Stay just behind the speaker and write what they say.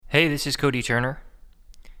Hey, this is Cody Turner.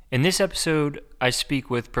 In this episode, I speak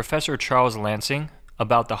with Professor Charles Lansing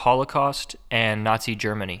about the Holocaust and Nazi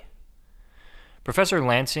Germany. Professor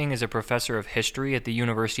Lansing is a professor of history at the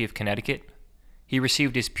University of Connecticut. He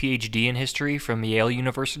received his PhD in history from Yale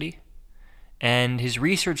University, and his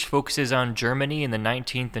research focuses on Germany in the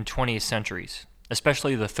 19th and 20th centuries,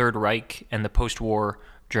 especially the Third Reich and the post-war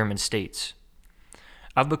German states.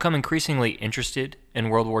 I've become increasingly interested in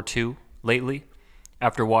World War II lately,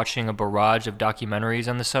 after watching a barrage of documentaries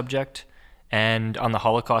on the subject, and on the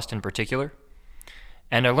Holocaust in particular.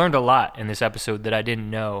 And I learned a lot in this episode that I didn't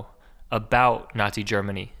know about Nazi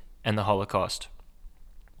Germany and the Holocaust.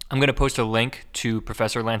 I'm going to post a link to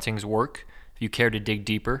Professor Lansing's work if you care to dig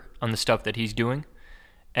deeper on the stuff that he's doing.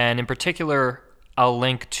 And in particular, I'll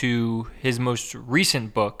link to his most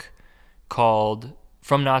recent book called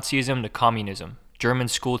From Nazism to Communism, German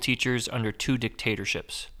School Teachers Under Two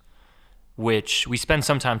Dictatorships, which we spend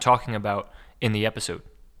some time talking about in the episode.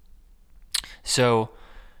 So,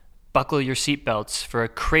 buckle your seatbelts for a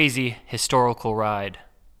crazy historical ride.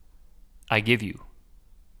 I give you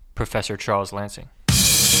Professor Charles Lansing.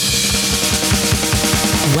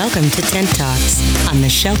 Welcome to Tent Talks on the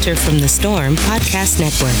Shelter from the Storm Podcast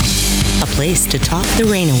Network, a place to talk the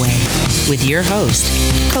rain away with your host,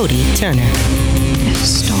 Cody Turner. There's a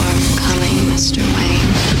storm coming, Mr. Wayne.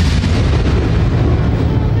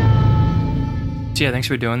 So yeah, thanks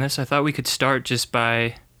for doing this. I thought we could start just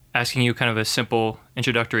by asking you kind of a simple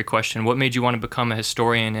introductory question. What made you want to become a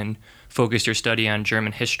historian and focus your study on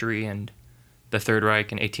German history and the Third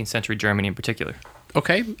Reich and 18th century Germany in particular?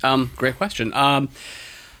 Okay, great question. I,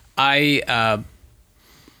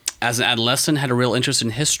 as an adolescent, had a real interest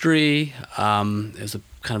in history. It was a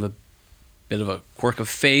kind of a bit of a quirk of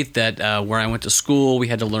fate that where I went to school, we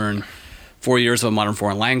had to learn 4 years of a modern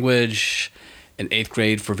foreign language. In 8th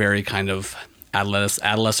grade, for very kind of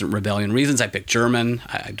adolescent rebellion reasons, I picked German.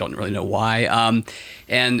 I don't really know why.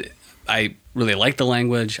 And I really liked the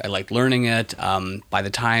language. I liked learning it. By the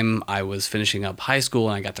time I was finishing up high school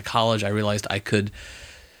and I got to college, I realized I could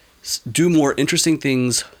do more interesting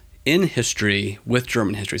things in history with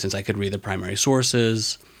German history since I could read the primary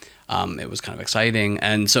sources. It was kind of exciting.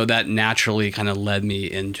 And so that naturally kind of led me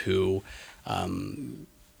into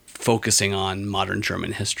focusing on modern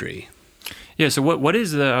German history. Yeah, so I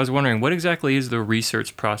was wondering, what exactly is the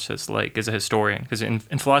research process like as a historian? Because in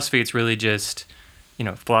philosophy, it's really just,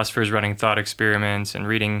 philosophers running thought experiments and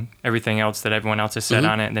reading everything else that everyone else has said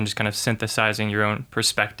on it, and then just kind of synthesizing your own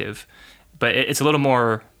perspective. But it's a little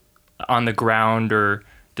more on the ground or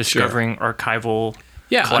discovering archival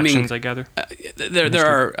collections, I gather.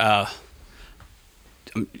 There are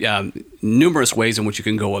numerous ways in which you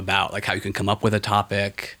can go about, like how you can come up with a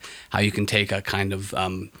topic, how you can take a kind of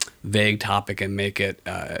vague topic and make it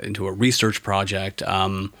into a research project.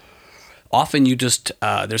 Often you just,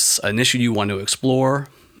 there's an issue you want to explore,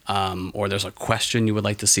 or there's a question you would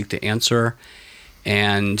like to seek to answer,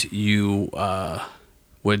 and you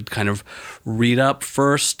would kind of read up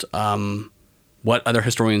first what other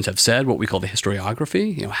historians have said, what we call the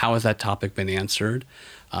historiography. How has that topic been answered?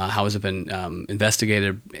 How has it been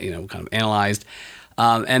investigated, kind of analyzed?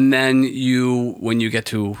 And then when you get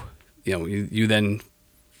to, you then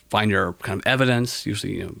find your kind of evidence,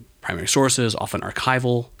 usually, primary sources, often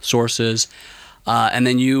archival sources. And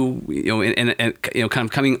then kind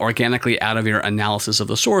of coming organically out of your analysis of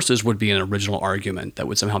the sources would be an original argument that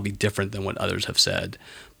would somehow be different than what others have said,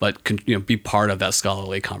 but be part of that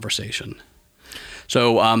scholarly conversation.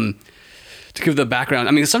 So to give the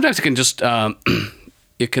background, sometimes it can just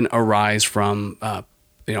it can arise from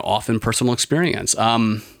often personal experience.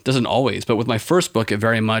 Doesn't always, but with my first book, it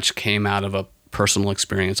very much came out of a personal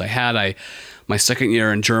experience I had. My second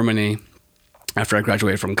year in Germany, after I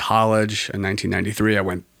graduated from college in 1993, I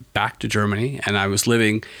went back to Germany, and I was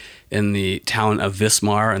living in the town of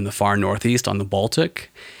Wismar in the far northeast on the Baltic.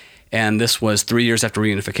 And this was 3 years after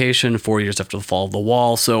reunification, 4 years after the fall of the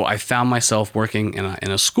wall. So I found myself working in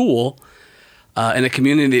a school in a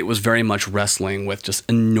community that was very much wrestling with just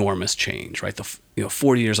enormous change, right?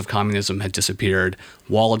 40 years of communism had disappeared,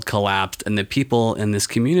 wall had collapsed, and the people in this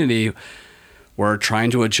community were trying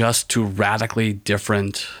to adjust to radically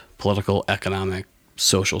different political, economic,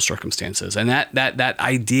 social circumstances. And that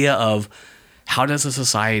idea of how does a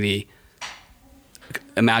society,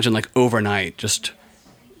 imagine like overnight, just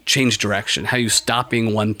change direction? How you stop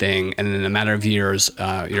being one thing and in a matter of years,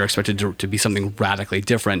 you're expected to be something radically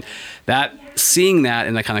different. Seeing that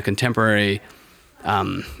in a kind of contemporary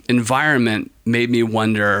environment made me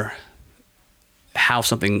wonder how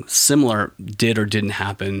something similar did or didn't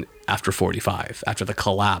happen after 45, after the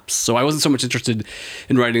collapse. So I wasn't so much interested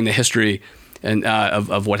in writing the history and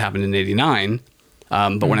of what happened in '89.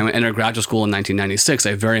 But when I entered graduate school in 1996,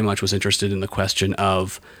 I very much was interested in the question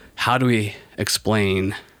of how do we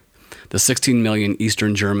explain the 16 million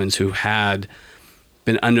Eastern Germans who had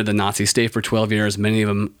been under the Nazi state for 12 years, many of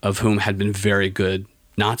them of whom had been very good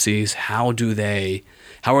Nazis. How are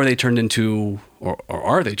they turned into, or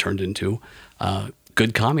are they turned into,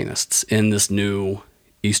 good communists in this new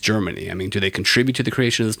East Germany? I mean, do they contribute to the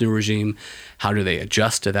creation of this new regime? How do they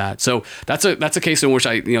adjust to that? So that's a case in which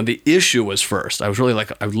the issue was first. I was really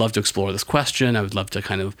like, I would love to explore this question. I would love to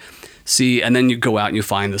kind of see, and then you go out and you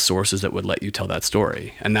find the sources that would let you tell that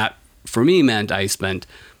story. And that, for me, meant I spent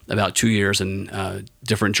about 2 years in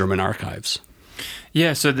different German archives.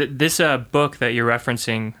 Yeah, so this book that you're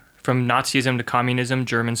referencing, From Nazism to Communism,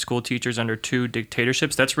 German School Teachers Under Two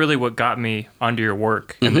Dictatorships, that's really what got me onto your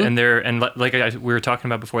work. Mm-hmm. We were talking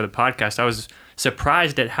about before the podcast, I was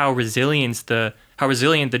surprised at how resilient the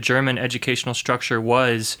German educational structure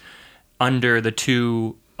was under the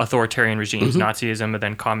two authoritarian regimes, mm-hmm. Nazism and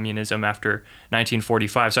then communism after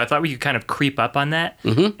 1945. So I thought we could kind of creep up on that,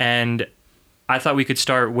 mm-hmm. and I thought we could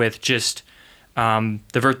start with just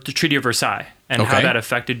the Treaty of Versailles and how that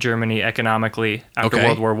affected Germany economically after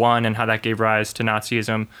World War I, and how that gave rise to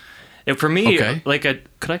Nazism. For me,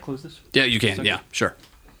 could I close this? Yeah, you can. Yeah, sure.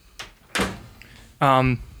 For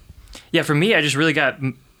me, I just really got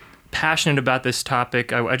passionate about this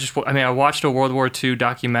topic. I watched a World War II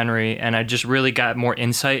documentary, and I just really got more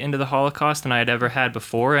insight into the Holocaust than I had ever had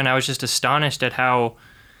before, and I was just astonished at how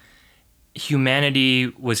humanity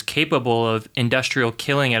was capable of industrial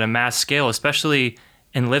killing at a mass scale, especially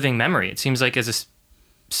in living memory. It seems like as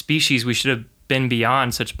a species, we should have been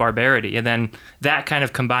beyond such barbarity. And then that kind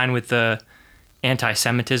of combined with the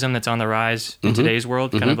anti-Semitism that's on the rise in mm-hmm. today's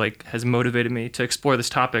world mm-hmm. kind of like has motivated me to explore this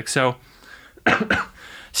topic. So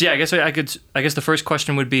yeah, I guess the first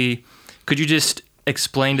question would be, could you just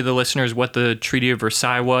explain to the listeners what the Treaty of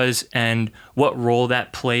Versailles was and what role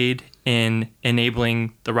that played in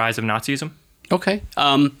enabling the rise of Nazism? Okay.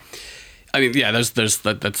 That's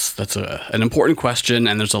an important question,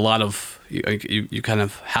 and there's a lot of you kind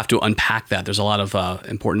of have to unpack that. There's a lot of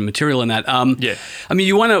important material in that.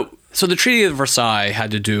 So the Treaty of Versailles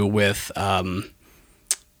had to do with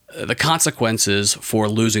the consequences for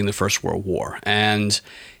losing the First World War, and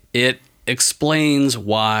it explains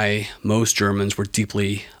why most Germans were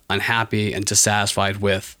deeply unhappy and dissatisfied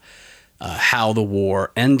with how the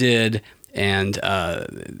war ended and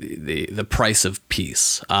the price of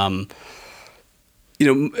peace. One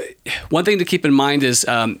thing to keep in mind is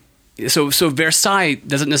so Versailles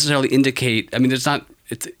doesn't necessarily indicate. I mean, there's not.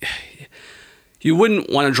 You wouldn't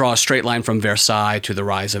want to draw a straight line from Versailles to the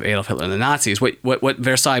rise of Adolf Hitler and the Nazis. What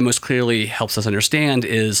Versailles most clearly helps us understand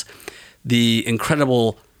is the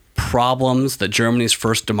incredible problems that Germany's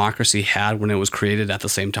first democracy had when it was created at the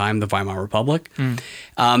same time, the Weimar Republic, and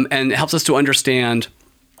it helps us to understand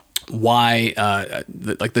why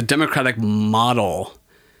the democratic model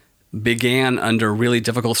began under really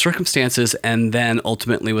difficult circumstances and then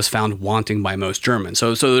ultimately was found wanting by most Germans.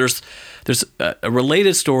 So there's a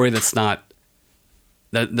related story that's not.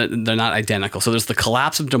 They're not identical. So there's the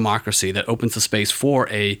collapse of democracy that opens the space for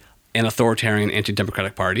an authoritarian,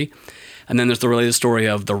 anti-democratic party, and then there's the related story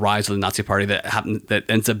of the rise of the Nazi Party that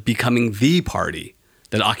ends up becoming the party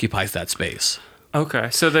that occupies that space. Okay,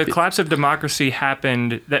 so the collapse of democracy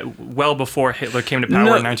happened well before Hitler came to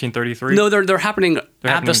power in 1933? No, they're happening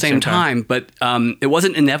at the same time, but it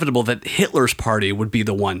wasn't inevitable that Hitler's party would be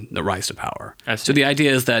the one that rise to power. So the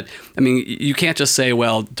idea is that, you can't just say,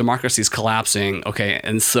 well, democracy is collapsing, okay,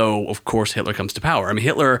 and so, of course, Hitler comes to power.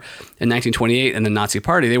 Hitler in 1928 and the Nazi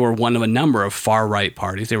Party, they were one of a number of far-right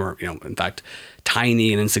parties. They were, in fact,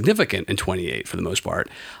 tiny and insignificant in 28 for the most part.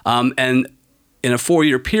 And in a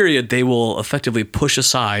 4-year period, they will effectively push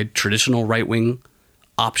aside traditional right-wing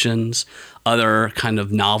options, other kind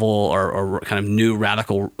of novel or kind of new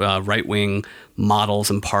radical right-wing models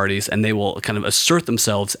and parties, and they will kind of assert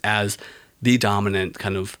themselves as the dominant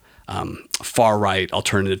kind of far-right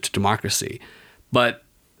alternative to democracy. But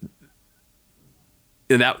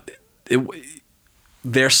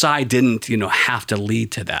Versailles didn't, have to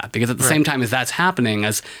lead to that, because at the same time as that's happening,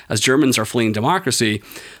 as Germans are fleeing democracy,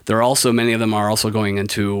 many of them are also going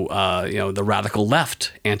into, the radical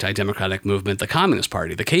left anti-democratic movement, the Communist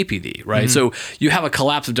Party, the KPD, right? Mm-hmm. So you have a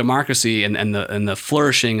collapse of democracy and the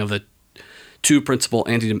flourishing of the two principal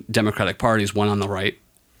anti-democratic parties, one on the right,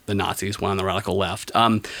 the Nazis, one on the radical left.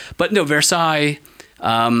 But no, Versailles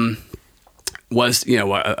was,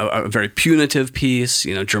 a very punitive peace.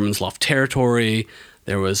 Germans lost territory.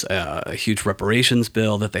 There was a huge reparations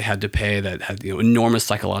bill that they had to pay that had enormous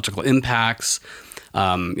psychological impacts.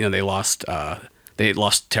 They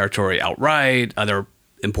lost territory outright. Other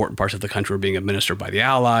important parts of the country were being administered by the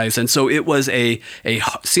Allies, and so it was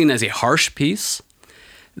seen as a harsh peace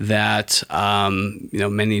that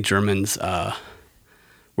many Germans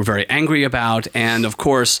were very angry about, and of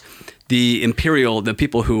course, the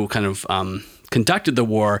people who kind of conducted the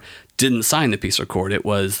war didn't sign the peace accord. It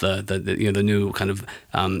was the new kind of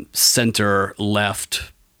center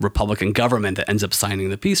left Republican government that ends up signing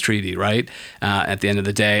the peace treaty, right? At the end of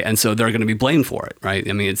the day, and so they're going to be blamed for it, right?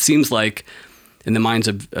 I mean, it seems like in the minds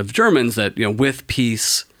of Germans that with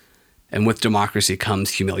peace and with democracy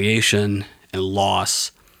comes humiliation and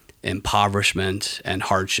loss, impoverishment and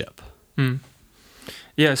hardship.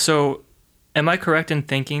 Yeah. So, am I correct in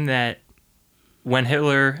thinking that when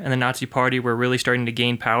Hitler and the Nazi Party were really starting to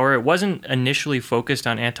gain power, it wasn't initially focused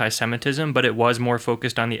on anti-Semitism, but it was more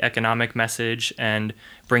focused on the economic message and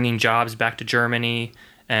bringing jobs back to Germany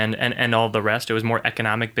and all the rest? It was more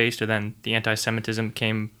economic based, and then the anti-Semitism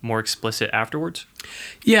became more explicit afterwards?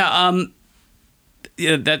 Yeah,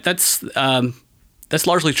 that's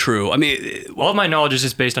largely true. I mean, all of my knowledge is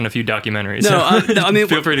just based on a few documentaries. No, I mean,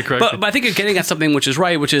 feel free to correct me. But I think you're getting at something which is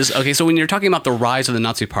right, which is, okay, so when you're talking about the rise of the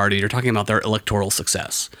Nazi Party, you're talking about their electoral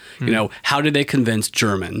success. How did they convince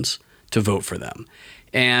Germans to vote for them?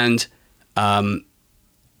 And I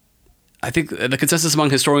think the consensus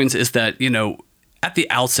among historians is that, at the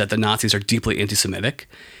outset, the Nazis are deeply anti-Semitic.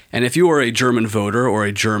 And if you were a German voter or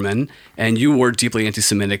a German and you were deeply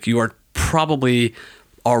anti-Semitic, you are probably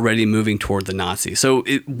already moving toward the Nazis. So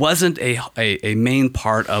it wasn't a main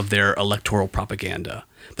part of their electoral propaganda.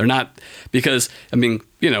 They're not, because, in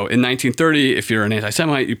 1930, if you're an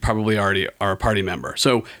anti-Semite, you probably already are a party member.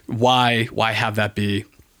 So why have that be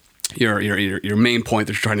your main point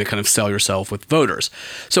that you're trying to kind of sell yourself with voters?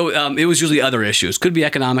 So it was usually other issues. Could be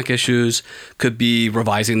economic issues, could be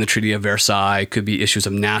revising the Treaty of Versailles, could be issues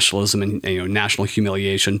of nationalism and national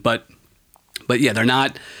humiliation. But yeah, they're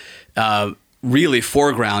not really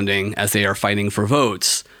foregrounding as they are fighting for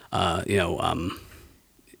votes,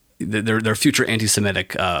 their future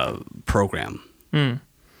anti-Semitic program.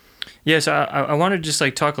 Yes, I want to just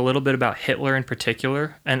talk a little bit about Hitler in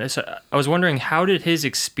particular, and so I was wondering, how did his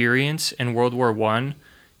experience in World War I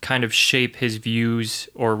kind of shape his views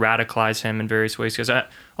or radicalize him in various ways? Because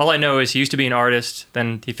all I know is he used to be an artist,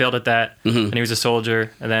 then he failed at that, and he was a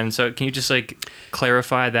soldier, and then so can you just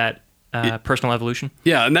clarify that personal evolution?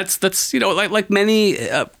 Yeah, and that's like many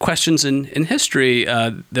questions in history,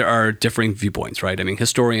 there are differing viewpoints, right? I mean,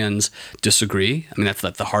 historians disagree. I mean, that's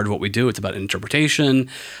the heart of what we do. It's about interpretation.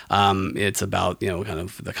 It's about kind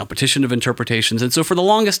of the competition of interpretations. And so for the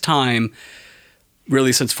longest time,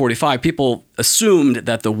 really since 1945, people assumed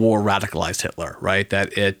that the war radicalized Hitler, right?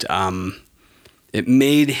 That it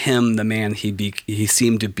made him the man he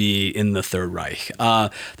seemed to be in the Third Reich.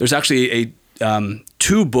 There's actually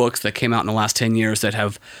two books that came out in the last 10 years that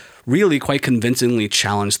have really quite convincingly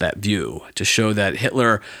challenged that view, to show that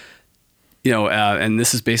Hitler, and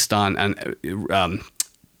this is based on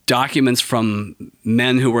documents from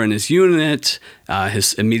men who were in his unit,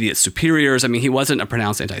 his immediate superiors. I mean, he wasn't a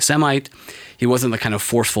pronounced anti-Semite. He wasn't the kind of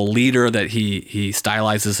forceful leader that he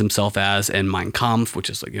stylizes himself as in Mein Kampf, which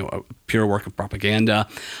is a pure work of propaganda.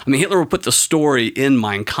 I mean, Hitler would put the story in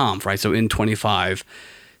Mein Kampf, right? So in 1925,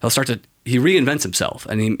 he reinvents himself,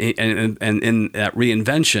 and in that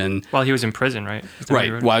reinvention, while he was in prison, right?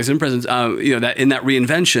 Right, while he was in prison, that in that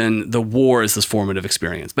reinvention, the war is this formative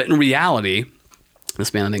experience. But in reality,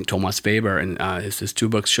 this man, I think Thomas Weber, in his two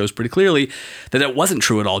books, shows pretty clearly that it wasn't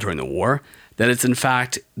true at all during the war. That it's in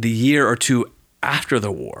fact the year or two after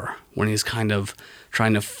the war, when he's kind of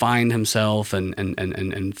trying to find himself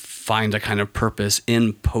and find a kind of purpose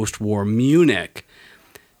in post-war Munich,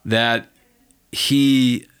 that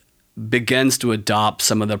he begins to adopt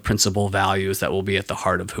some of the principal values that will be at the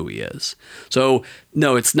heart of who he is. So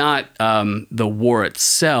no, it's not the war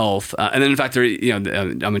itself. And then in fact,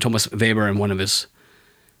 Thomas Weber, in one of his,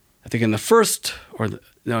 I think in the first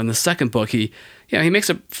in the second book, he makes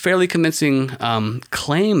a fairly convincing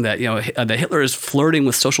claim that that Hitler is flirting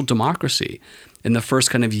with social democracy in the first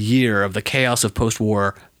kind of year of the chaos of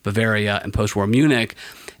post-war Bavaria and post-war Munich.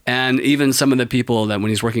 And even some of the people that when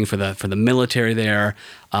he's working for the military there,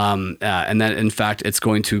 and that in fact it's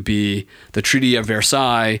going to be the Treaty of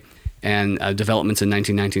Versailles and developments in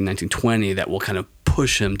 1919, 1920 that will kind of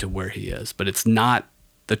push him to where he is. But it's not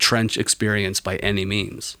the trench experience by any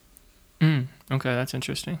means. Okay, that's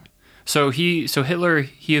interesting. So Hitler,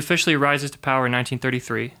 he officially rises to power in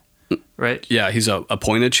 1933. Right. Yeah, he's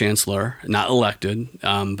appointed chancellor, not elected,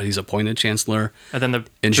 but he's appointed chancellor. And then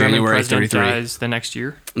in German January president 33. dies the next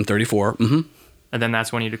year. In 34. Mm-hmm. And then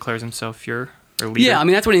that's when he declares himself Fuhrer. or leader? Yeah, I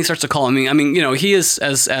mean that's when he starts to call. I mean, he is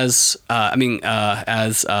as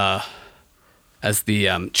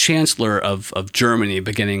the Chancellor of Germany,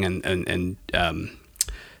 beginning in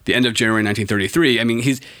the end of January 1933. I mean,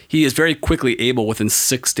 he is very quickly able, within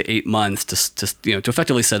 6 to 8 months, to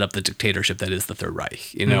effectively set up the dictatorship that is the Third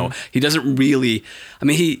Reich. He doesn't really. I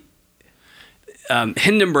mean,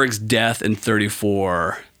 Hindenburg's death in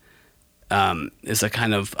 1934 is a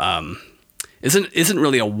kind of isn't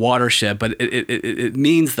really a watershed, but it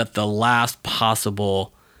means that the last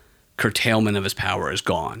possible curtailment of his power is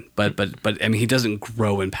gone. But I mean, he doesn't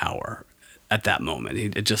grow in power at that moment.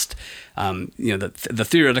 It just the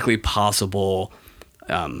theoretically possible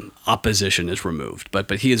opposition is removed.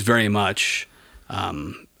 But he is very much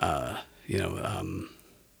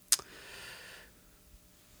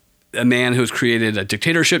a man who's created a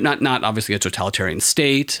dictatorship, not obviously a totalitarian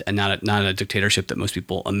state, and not a dictatorship that most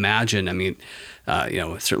people imagine. I mean,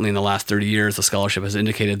 certainly in the last 30 years, the scholarship has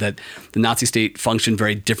indicated that the Nazi state functioned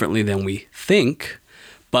very differently than we think.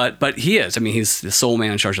 But he is. I mean, he's the sole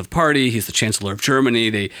man in charge of the party. He's the Chancellor of Germany.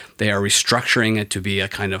 They are restructuring it to be a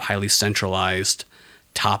kind of highly centralized,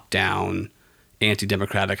 top-down,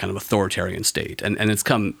 anti-democratic kind of authoritarian state. And it's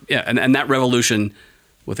come, and that revolution,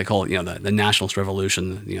 what they call it, the nationalist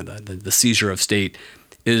revolution, the seizure of state,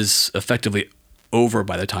 is effectively over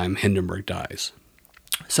by the time Hindenburg dies.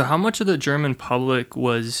 So how much of the German public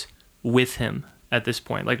was with him at this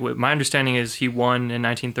point? Like, my understanding is he won in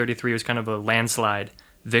 1933. It was kind of a landslide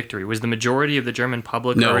victory. Was the majority of the German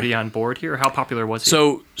public already on board here? How popular was he?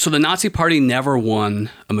 So the Nazi Party never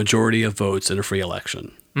won a majority of votes in a free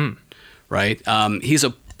election, right? He's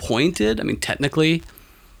appointed. I mean, technically,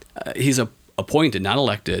 he's appointed, not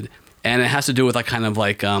elected, and it has to do with kind of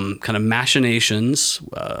machinations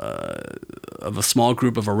of a small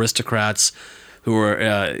group of aristocrats who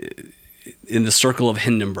are in the circle of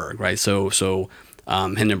Hindenburg, right? So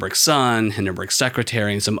Hindenburg's son, Hindenburg's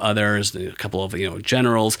secretary, and some others, a couple of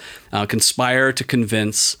generals, conspire to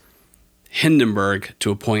convince Hindenburg to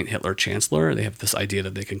appoint Hitler chancellor. They have this idea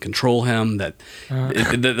that they can control him, that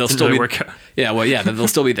they'll still really be work out. that they'll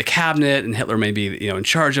still be the cabinet, and Hitler may be in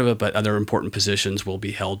charge of it, but other important positions will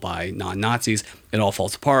be held by non-Nazis. It all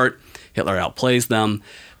falls apart. Hitler outplays them,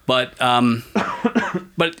 but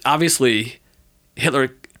obviously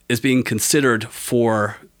Hitler is being considered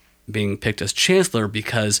for being picked as chancellor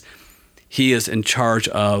because he is in charge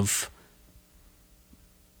of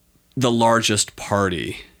the largest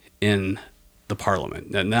party in the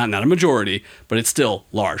parliament. Not a majority, but it's still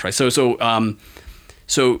large, right? So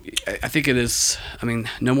I think it is. I mean,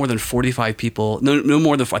 no more than 45 people. No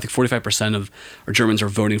more than I think 45% of our Germans are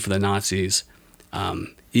voting for the Nazis.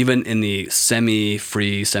 Even in the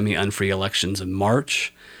semi-free, semi-unfree elections in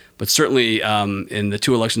March. But certainly in the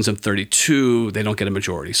two elections of 1932, they don't get a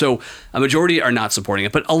majority. So a majority are not supporting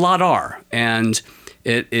it, but a lot are. And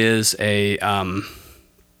it is the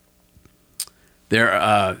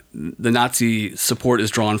Nazi support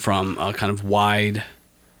is drawn from a kind of wide,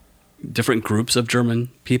 different groups of German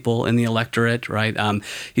people in the electorate, right? And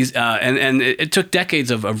it took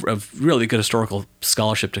decades of really good historical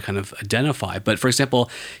scholarship to kind of identify. But for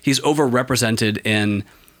example, he's overrepresented in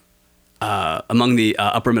among the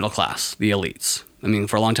upper middle class, the elites. I mean,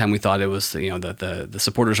 for a long time we thought it was the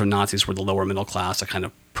supporters of Nazis were the lower middle class, a kind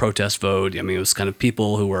of protest vote. I mean, it was kind of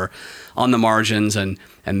people who were on the margins and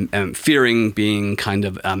fearing being kind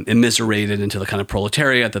of immiserated into the kind of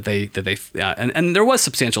proletariat and there was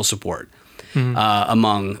substantial support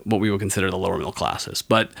among what we would consider the lower middle classes.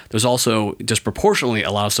 But there's also disproportionately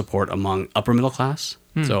a lot of support among upper middle class.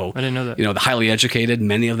 So I didn't know that. The highly educated,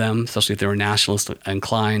 many of them, especially if they were nationalist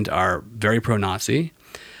inclined, are very pro-Nazi.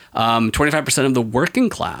 25% of the working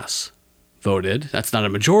class voted. That's not a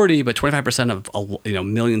majority, but 25% of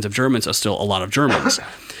millions of Germans are still a lot of Germans.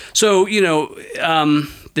 So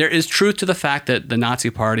there is truth to the fact that the Nazi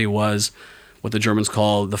Party was what the Germans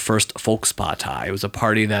call the first Volkspartei. It was a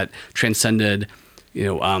party that transcended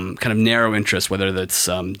kind of narrow interests, whether that's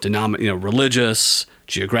religious,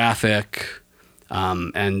 geographic.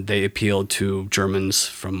 And they appealed to Germans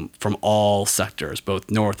from all sectors,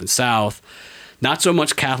 both North and South. Not so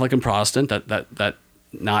much Catholic and Protestant. That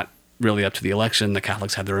not really up to the election. The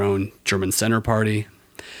Catholics had their own German Center Party,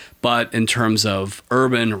 but in terms of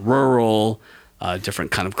urban, rural, different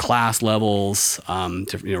kind of class levels,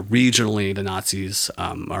 regionally, the Nazis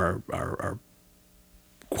are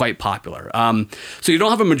quite popular. So you don't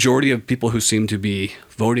have a majority of people who seem to be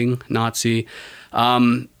voting Nazi,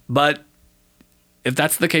 but if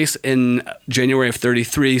that's the case in January of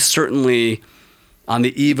 1933, certainly on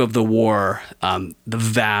the eve of the war, the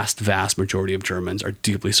vast, vast majority of Germans are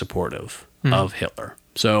deeply supportive of Hitler.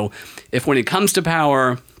 So if when he comes to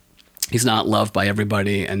power, he's not loved by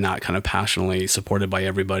everybody and not kind of passionately supported by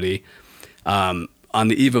everybody, on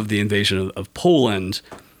the eve of the invasion of Poland,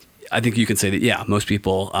 I think you can say that, yeah, most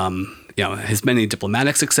people, his many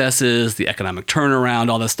diplomatic successes, the economic turnaround,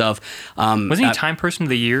 all this stuff. Wasn't he Time Person of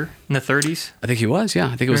the Year in the 30s? I think he was, yeah.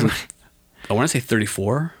 I think it was, I want to say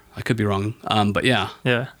 34. I could be wrong. But yeah.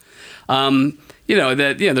 Yeah.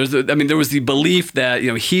 There was the belief that,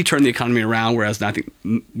 he turned the economy around, whereas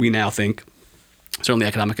we now think, certainly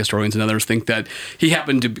economic historians and others think that he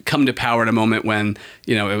happened to come to power at a moment when,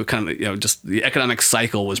 it was kind of, just the economic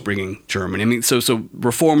cycle was bringing Germany. I mean, so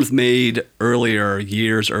reforms made earlier,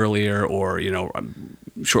 years earlier, or,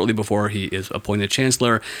 shortly before he is appointed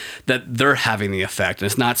chancellor, that they're having the effect. And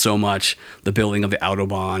it's not so much the building of the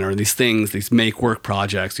Autobahn or these make work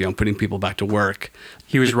projects, putting people back to work.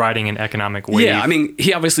 He was riding an economic wave. Yeah, I mean,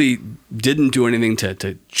 he obviously didn't do anything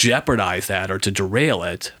to jeopardize that or to derail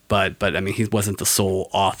it, but I mean, he wasn't the sole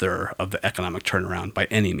author of the economic turnaround by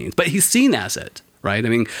any means. But he's seen as it, right? I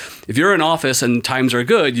mean, if you're in office and times are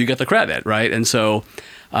good, you get the credit, right? And so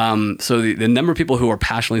the number of people who are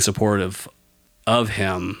passionately supportive of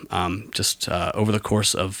him over the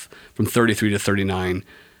course of from 33 to 39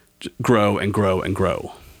 grow and grow and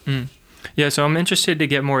grow. Mm. Yeah, so I'm interested to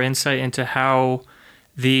get more insight into how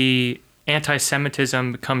the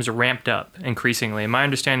anti-Semitism becomes ramped up increasingly. My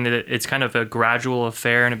understanding that it's kind of a gradual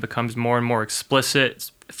affair and it becomes more and more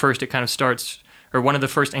explicit. First, it kind of starts, or one of the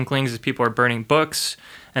first inklings is people are burning books,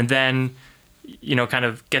 and then, kind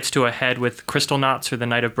of gets to a head with Kristallnacht or the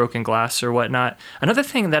Night of Broken Glass or whatnot. Another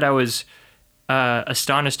thing that I was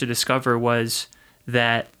astonished to discover was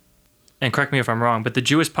that, and correct me if I'm wrong, but the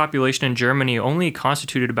Jewish population in Germany only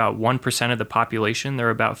constituted about 1% of the population. There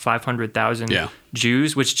are about 500,000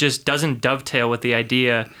 Jews, which just doesn't dovetail with the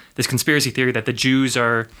idea, this conspiracy theory that the Jews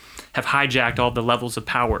have hijacked all the levels of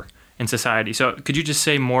power in society. So could you just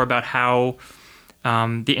say more about how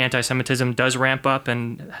the anti-Semitism does ramp up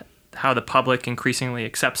and how the public increasingly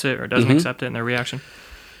accepts it or doesn't accept it in their reaction?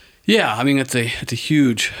 Yeah, I mean, it's a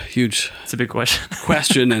huge. It's a big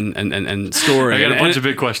question and story. I got a bunch of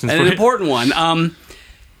big questions. And an important one.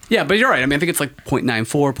 Yeah, but you're right. I mean, I think it's like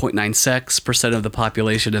 0.94, 0.96% of the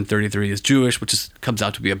population in 33 is Jewish, which comes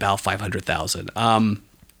out to be about 500,000.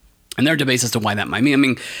 And there are debates as to why that might mean. I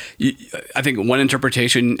mean, I think one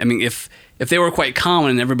interpretation, I mean, if they were quite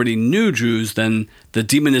common and everybody knew Jews, then the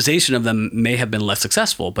demonization of them may have been less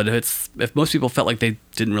successful. But if most people felt like they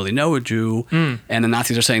didn't really know a Jew, and the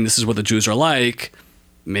Nazis are saying this is what the Jews are like,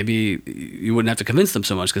 maybe you wouldn't have to convince them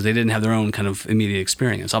so much because they didn't have their own kind of immediate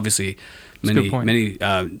experience. Obviously, many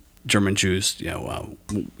German Jews,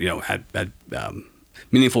 had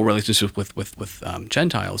meaningful relationships with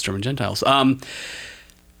Gentiles, German Gentiles.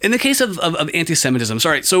 In the case of anti-Semitism,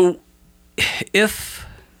 so if,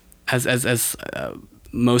 as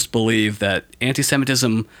most believe, that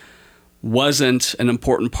anti-Semitism wasn't an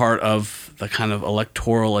important part of the kind of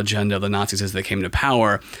electoral agenda of the Nazis as they came to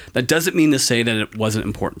power, that doesn't mean to say that it wasn't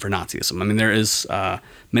important for Nazism. I mean, there is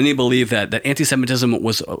many believe that anti-Semitism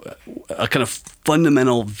was a kind of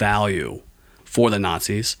fundamental value for the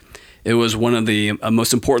Nazis. It was one of the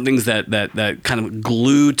most important things that kind of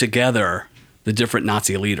glued together the different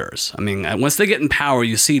Nazi leaders. I mean, once they get in power,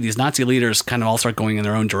 you see these Nazi leaders kind of all start going in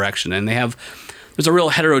their own direction, and there's a real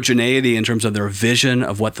heterogeneity in terms of their vision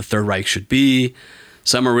of what the Third Reich should be.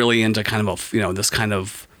 Some are really into kind of this kind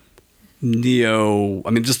of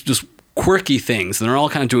just quirky things, and they're all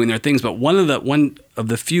kind of doing their things. But one of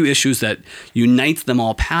the few issues that unites them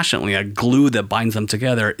all passionately, a glue that binds them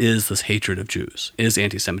together, is this hatred of Jews, is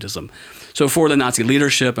anti-Semitism. So for the Nazi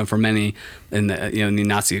leadership and for many in the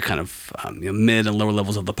Nazi kind of mid and lower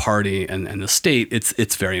levels of the party and the state,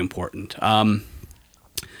 it's very important.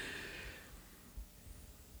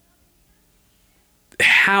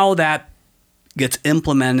 How that gets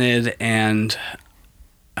implemented and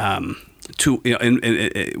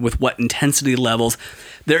with what intensity levels,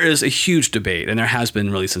 there is a huge debate, and there has been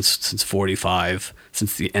really since 45,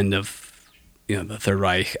 since the end of the Third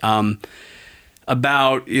Reich,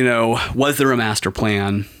 about was there a master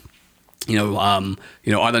plan?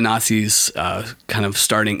 Are the Nazis kind of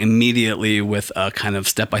starting immediately with a kind of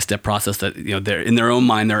step-by-step process that they're in their own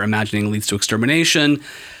mind they're imagining leads to extermination?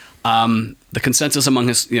 The consensus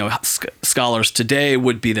among scholars today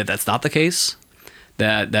would be that that's not the case.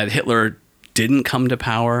 That Hitler didn't come to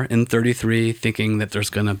power in 33 thinking that there's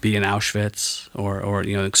going to be an Auschwitz or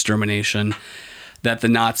extermination. That the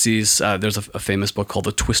Nazis, there's a famous book called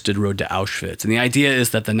The Twisted Road to Auschwitz. And the idea is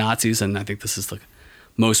that the Nazis, and I think this is like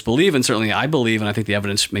most believe, and certainly I believe, and I think the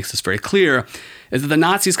evidence makes this very clear, is that the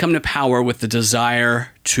Nazis come to power with the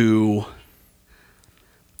desire to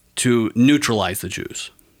to neutralize the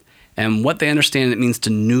Jews. And what they understand it means to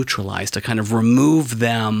neutralize, to kind of remove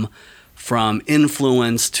them from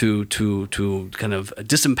influence, to kind of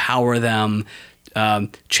disempower them,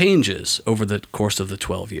 changes over the course of the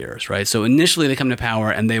 12 years, right? So initially they come to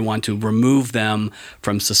power and they want to remove them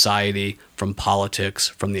from society, from politics,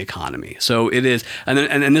 from the economy. So it is,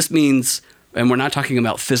 and this means, and we're not talking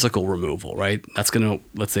about physical removal, right? That's going to,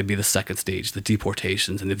 let's say, be the second stage, the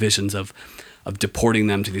deportations and the visions of deporting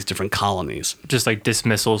them to these different colonies. Just like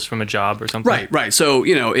dismissals from a job or something? Right. So,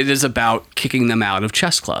 it is about kicking them out of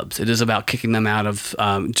chess clubs. It is about kicking them out of,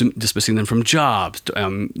 dismissing them from jobs,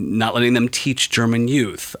 not letting them teach German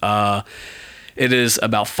youth. It is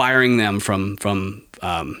about firing them from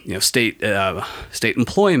state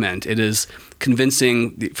employment. It is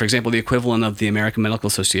convincing, for example, the equivalent of the American Medical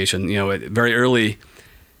Association. Very early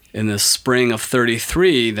in the spring of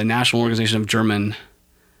 1933, the National Organization of German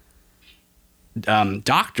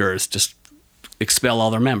doctors just expel all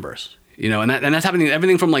their members, and that's happening.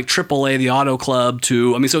 Everything from like AAA, the Auto Club,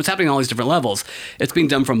 to so it's happening on all these different levels. It's being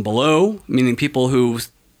done from below, meaning people who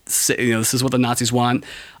say, this is what the Nazis want.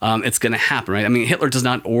 It's going to happen, right? Hitler does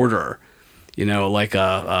not order, like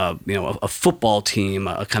a football team,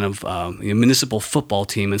 a kind of municipal football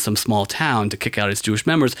team in some small town to kick out its Jewish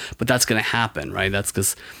members, but that's going to happen, right? That's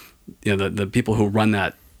because the people who run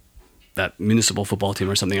that municipal football team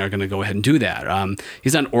or something are going to go ahead and do that.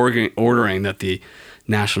 He's not ordering that the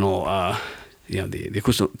national, the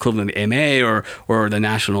equivalent of the AMA or the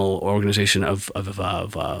National Organization of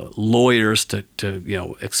lawyers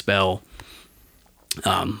to expel.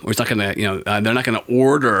 Or it's not going to, they're not going to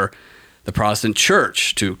order the Protestant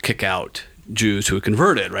Church to kick out Jews who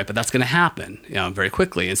converted, right? But that's going to happen, very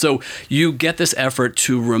quickly. And so you get this effort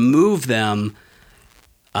to remove them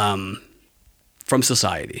from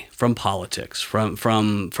society, from politics, from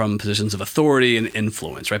positions of authority and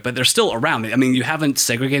influence, right? But they're still around. You haven't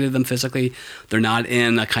segregated them physically. They're not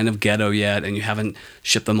in a kind of ghetto yet, and you haven't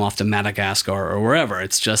shipped them off to Madagascar or wherever.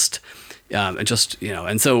 It's just, and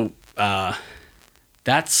so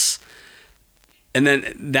that's, and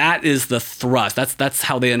then that is the thrust. That's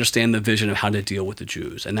how they understand the vision of how to deal with the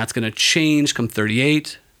Jews, and that's going to change come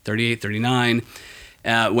 38, 39,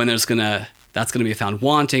 when that's going to be found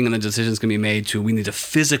wanting, and the decision is going to be made we need to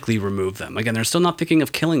physically remove them. Again, they're still not thinking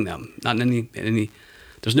of killing them. Not in any.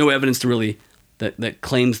 There's no evidence to really that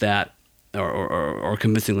claims that or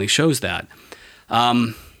convincingly shows that.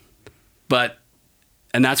 But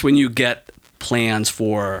that's when you get plans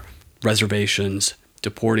for reservations,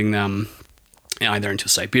 deporting them either into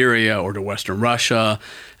Siberia or to Western Russia.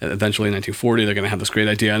 Eventually, in 1940, they're going to have this great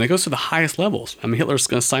idea, and it goes to the highest levels. Hitler's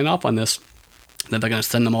going to sign off on this, that they're going to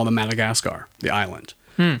send them all to Madagascar, the island.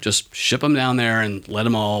 Just ship them down there and let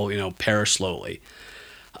them all, perish slowly.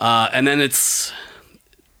 And then it's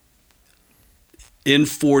in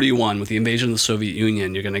 1941, with the invasion of the Soviet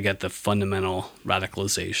Union, you're going to get the fundamental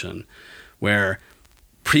radicalization, where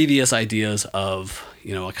previous ideas of,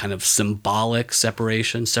 a kind of symbolic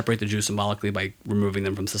separation, separate the Jews symbolically by removing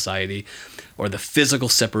them from society, or the physical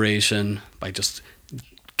separation by just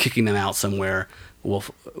kicking them out somewhere,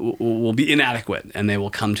 will be inadequate, and they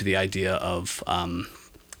will come to the idea of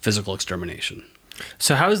physical extermination.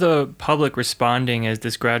 So how is the public responding as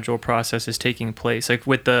this gradual process is taking place? Like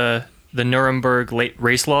with the Nuremberg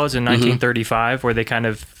race laws in 1935, where they kind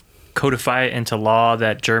of codify it into law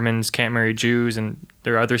that Germans can't marry Jews, and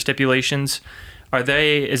there are other stipulations.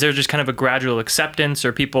 Is there just kind of a gradual acceptance,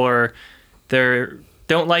 or people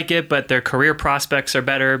don't like it, but their career prospects are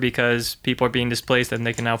better because people are being displaced and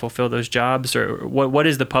they can now fulfill those jobs? Or what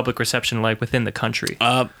is the public reception like within the country?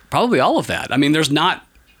 Probably all of that. There's not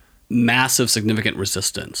massive significant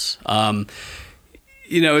resistance.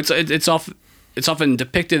 It's often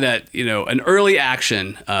depicted that, an early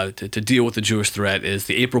action to deal with the Jewish threat is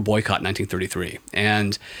the April boycott in 1933.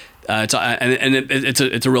 And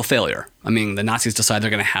it's a real failure. The Nazis decide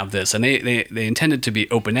they're going to have this, and they intend it to be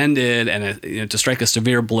open-ended and to strike a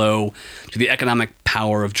severe blow to the economic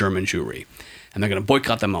power of German Jewry, and they're going to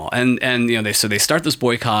boycott them all. And they start this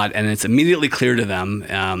boycott, and it's immediately clear to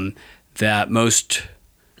them that most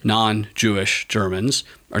non-Jewish Germans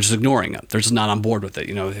are just ignoring it. They're just not on board with it.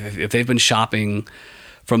 If they've been shopping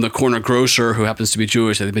from the corner grocer who happens to be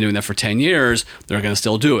Jewish, they've been doing that for 10 years, they're going to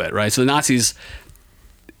still do it, right? So the Nazis,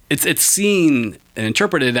 it's seen and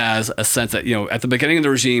interpreted as a sense that, at the beginning of the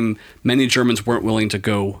regime, many Germans weren't willing to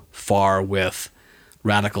go far with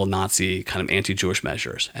radical Nazi kind of anti-Jewish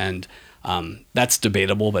measures. And that's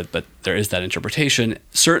debatable, but there is that interpretation.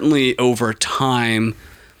 Certainly over time,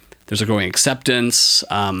 there's a growing acceptance.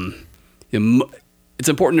 It's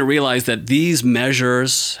important to realize that these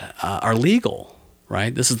measures are legal,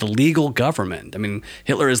 right? This is the legal government. I mean,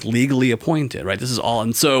 Hitler is legally appointed, right? This is all.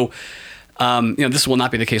 And so, this will not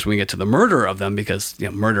be the case when we get to the murder of them, because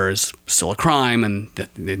murder is still a crime, and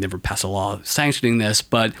they never pass a law sanctioning this.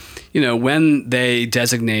 But when they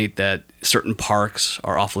designate that certain parks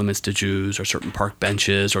are off limits to Jews, or certain park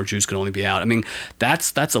benches, or Jews can only be out, I mean,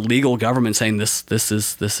 that's a legal government saying this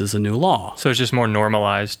is a new law. So it's just more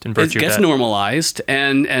normalized in virtue of that. It gets normalized,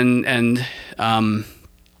 and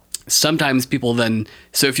sometimes people then.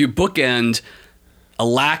 So if you bookend a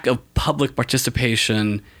lack of public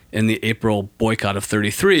participation in the April boycott of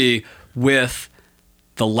 1933 with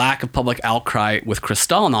the lack of public outcry with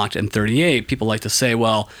Kristallnacht in 1938, people like to say,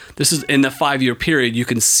 well, this is in the 5-year period, you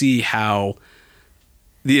can see how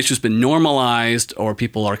the issue's been normalized, or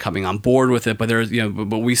people are coming on board with it, but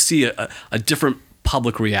but we see a different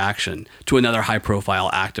public reaction to another high-profile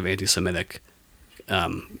act of anti-Semitic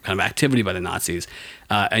kind of activity by the Nazis,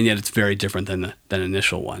 and yet it's very different than the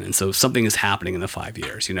initial one. And so something is happening in the 5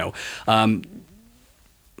 years.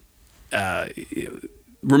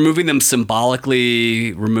 Removing them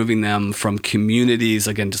symbolically, removing them from communities,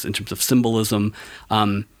 again, just in terms of symbolism.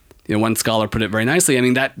 One scholar put it very nicely. I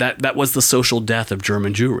mean, that was the social death of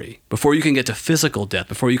German Jewry. Before you can get to physical death,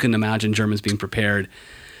 before you can imagine Germans being prepared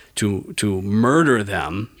to murder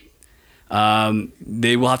them,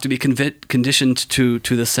 they will have to be conditioned to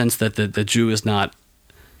the sense that the Jew is not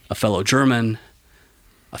a fellow German,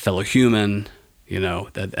 a fellow human.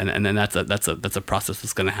 That's a process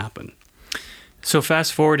that's going to happen. So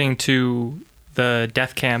fast forwarding to the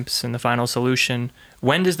death camps and the final solution,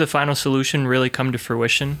 when does the final solution really come to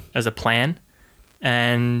fruition as a plan?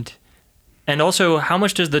 And also, how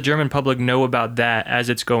much does the German public know about that as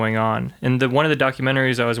it's going on? In one of the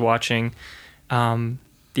documentaries I was watching,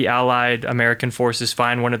 the Allied American forces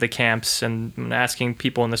find one of the camps, and asking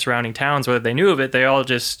people in the surrounding towns whether they knew of it, they all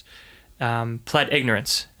just pled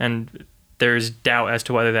ignorance. And there's doubt as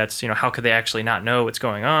to whether that's, how could they actually not know what's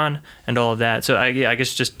going on and all of that. So I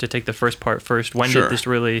guess just to take the first part first, when Sure. did this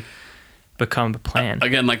really become a plan?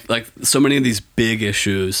 Again, like so many of these big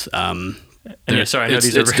issues, sorry, I know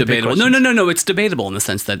these are very big debatable. questions. No, it's debatable in the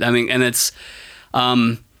sense that, and it's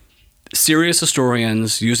serious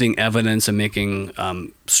historians using evidence and making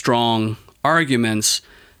strong arguments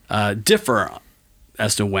differ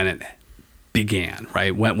as to when it began,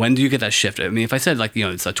 right? When do you get that shift? I mean, if I said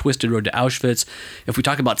it's a twisted road to Auschwitz, if we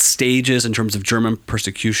talk about stages in terms of German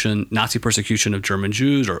persecution, Nazi persecution of German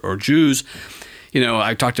Jews or Jews,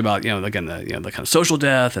 I talked about, again, the kind of social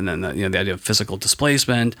death, and then the idea of physical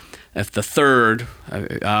displacement. If the third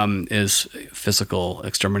is physical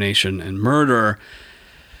extermination and murder,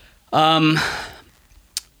 I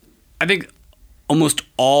think almost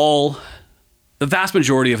all, the vast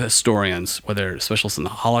majority of historians, whether specialists in the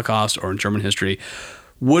Holocaust or in German history,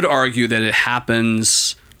 would argue that it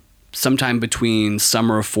happens sometime between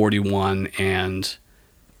summer of 41 and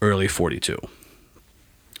early 42.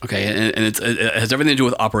 Okay, and it has everything to do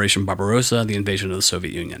with Operation Barbarossa, the invasion of the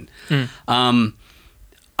Soviet Union.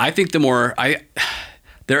 I think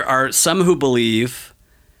there are some who believe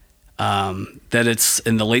that it's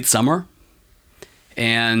in the late summer,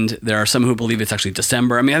 and there are some who believe it's actually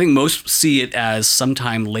December. I mean, I think most see it as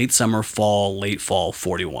sometime late summer, late fall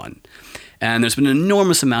 41. And there's been an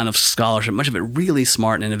enormous amount of scholarship, much of it really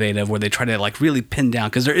smart and innovative, where they try to really pin down,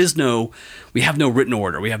 because we have no written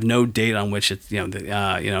order, we have no date on which it's and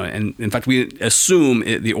in fact we assume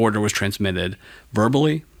the order was transmitted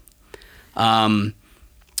verbally, and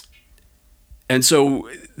so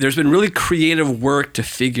there's been really creative work to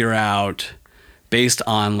figure out, based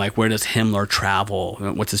on where does Himmler travel,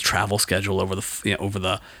 what's his travel schedule over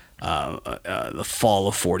the fall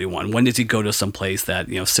of 41. When does he go to some place that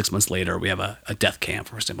 6 months later we have a death camp,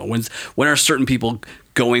 for example? When are certain people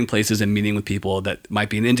going places and meeting with people that might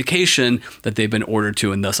be an indication that they've been ordered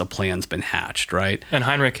to, and thus a plan's been hatched, right? And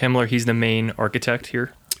Heinrich Himmler, he's the main architect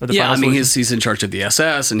here of the Yeah, final I mean solution? he's in charge of the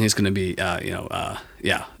SS, and he's going to be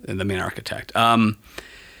the main architect.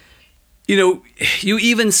 You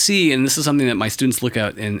even see, and this is something that my students look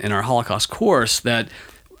at in our Holocaust course, that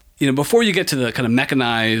before you get to the kind of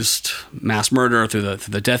mechanized mass murder through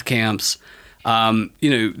the death camps,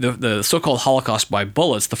 the so-called Holocaust by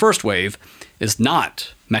bullets, the first wave, is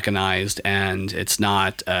not mechanized, and it's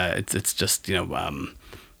not. It's just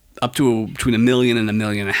up to between 1 million and 1.5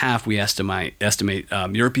 million, we estimate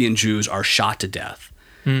European Jews are shot to death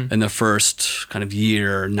in the first kind of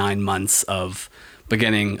year, 9 months of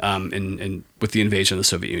beginning with the invasion of the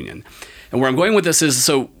Soviet Union. And where I'm going with this is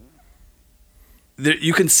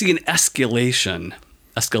you can see an escalation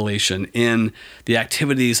in the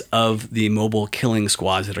activities of the mobile killing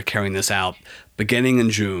squads that are carrying this out, beginning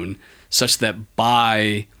in June, such that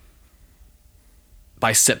by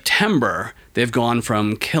September, they've gone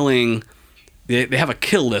from killing. They have a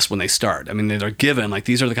kill list when they start. I mean, they're given, like,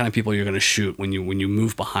 these are the kind of people you're going to shoot when you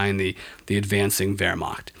move behind the advancing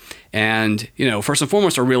Wehrmacht. And, first and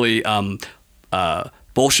foremost are really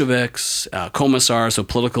Bolsheviks, commissars, so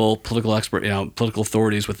political expert, political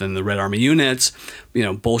authorities within the Red Army units,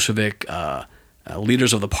 Bolshevik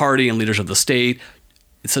leaders of the party and leaders of the state.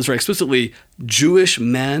 It says very explicitly Jewish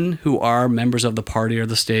men who are members of the party or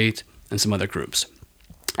the state, and some other groups.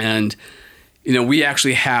 And we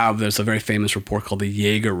actually there's a very famous report called the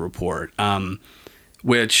Jaeger Report,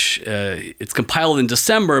 which it's compiled in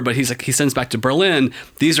December, but he sends back to Berlin,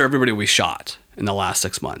 these are everybody we shot in the last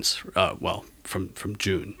 6 months, from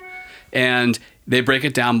June. And they break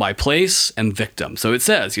it down by place and victim. So it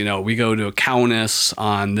says, we go to Kaunas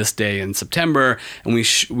on this day in September, and we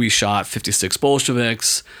shot 56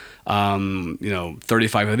 Bolsheviks,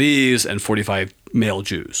 35 of these, and 45 male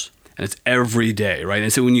Jews. And it's every day, right?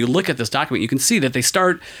 And so when you look at this document, you can see that they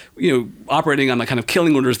start, operating on the kind of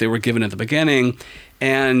killing orders they were given at the beginning,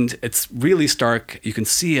 and it's really stark. You can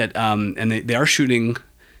see it, and they are shooting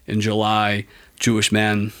in July Jewish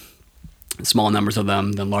men, small numbers of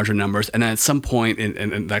them, then larger numbers, and then at some point,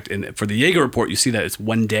 in fact, for the Jaeger Report, you see that it's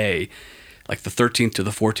one day, like the 13th to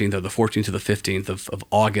the 14th, or the 14th to the 15th of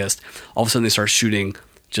August. All of a sudden, they start shooting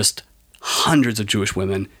just hundreds of Jewish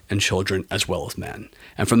women and children as well as men.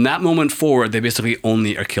 And from that moment forward, they basically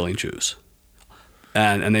only are killing Jews.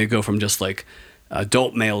 And they go from just like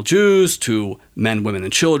adult male Jews to men, women,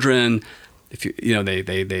 and children. If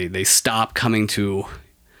they stop coming to.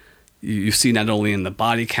 You see not only in the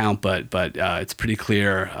body count, but it's pretty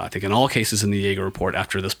clear, I think in all cases in the Jaeger Report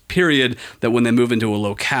after this period, that when they move into a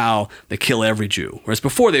locale, they kill every Jew. Whereas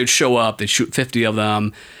before they would show up, they'd shoot 50 of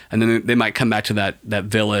them, and then they might come back to that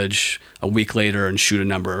village a week later and shoot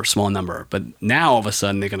a small number. But now all of a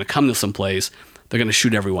sudden they're going to come to some place, they're going to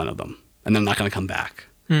shoot every one of them, and they're not going to come back.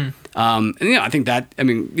 And I think that,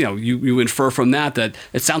 you infer from that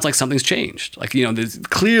it sounds like something's changed. Like, there's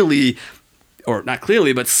clearly, or not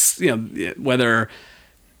clearly, but whether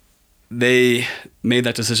they made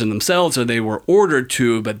that decision themselves or they were ordered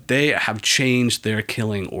to, but they have changed their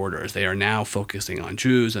killing orders. They are now focusing on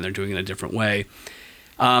Jews, and they're doing it in a different way.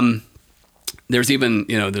 There's even,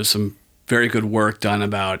 there's some very good work done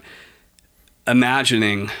about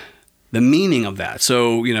imagining the meaning of that.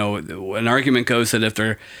 So, an argument goes that if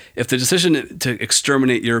the decision to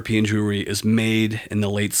exterminate European Jewry is made in the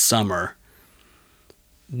late summer,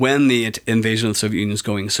 when the invasion of the Soviet Union is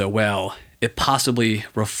going so well, it possibly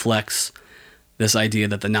reflects this idea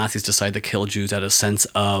that the Nazis decide to kill Jews out of a sense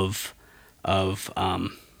of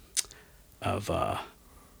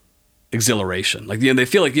exhilaration. Like, they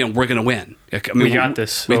feel like, we're going to win. We got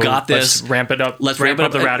this. We've got this. Let's ramp it up. Let's ramp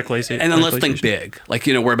up the radicalization. And then let's think big. Like,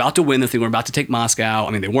 we're about to win this thing. We're about to take Moscow.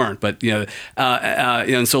 I mean, they weren't, but,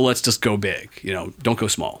 and so let's just go big. Don't go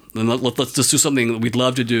small. And let's just do something that we'd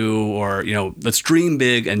love to do, or, let's dream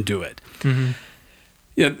big and do it.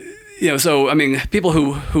 Mm-hmm. So, I mean, people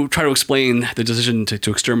who try to explain the decision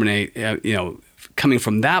to exterminate, coming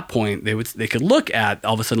from that point, they could look at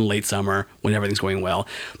all of a sudden late summer when everything's going well.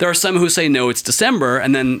 There are some who say no, it's December,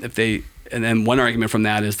 and then one argument from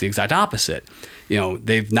that is the exact opposite.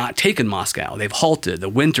 They've not taken Moscow, they've halted. The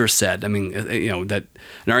winter set. I mean, that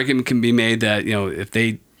an argument can be made that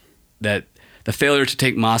that the failure to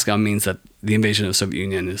take Moscow means that the invasion of the Soviet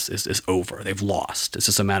Union is over. They've lost. It's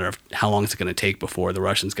just a matter of how long it's going to take before the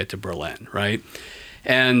Russians get to Berlin, right?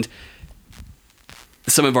 And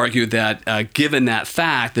some have argued that given that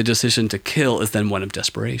fact, the decision to kill is then one of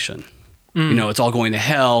desperation. It's all going to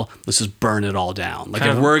hell. Let's just burn it all down. Like,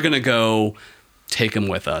 if we're going to go, take them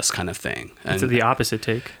with us, kind of thing. And it's the opposite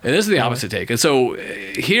take. It is the opposite take. And so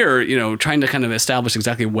here, trying to kind of establish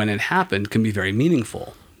exactly when it happened can be very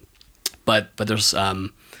meaningful. But there's,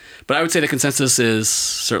 but I would say the consensus is,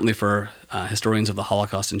 certainly for historians of the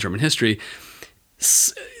Holocaust in German history,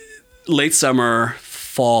 late summer,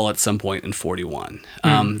 fall at some point in 41.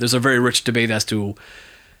 There's a very rich debate as to,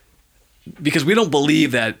 because we don't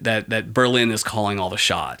believe that Berlin is calling all the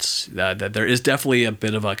shots, that there is definitely a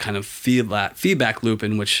bit of a kind of feedback loop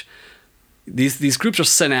in which these groups are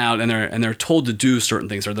sent out and they're told to do certain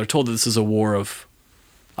things, or they're told that this is a war of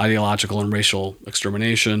ideological and racial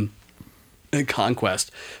extermination and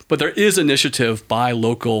conquest. But there is initiative by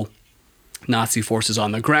local Nazi forces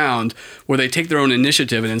on the ground where they take their own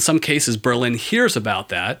initiative, and in some cases Berlin hears about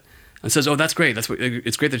that and says, "Oh, that's great.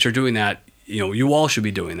 It's great that you're doing that. You all should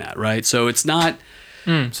be doing that, right?" So it's not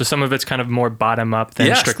So some of it's kind of more bottom up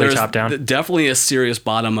than strictly there's top down. Definitely a serious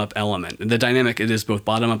bottom up element. The dynamic, it is both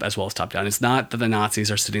bottom up as well as top down. It's not that the Nazis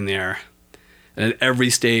are sitting there and at every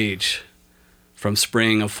stage from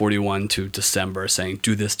spring of 41 to December saying,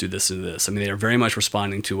 do this, do this, do this. I mean, they are very much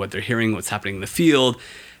responding to what they're hearing, what's happening in the field,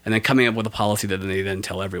 and then coming up with a policy that they then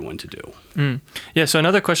tell everyone to do. Yeah, so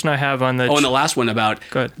another question I have on the... and the last one about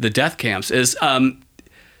the death camps is,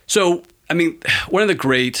 so, I mean, one of the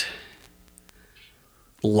great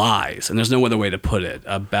lies, and there's no other way to put it,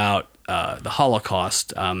 about the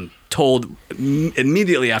Holocaust told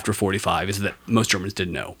immediately after 45 is that most Germans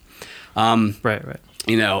didn't know. Right.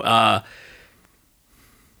 You know,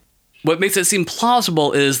 what makes it seem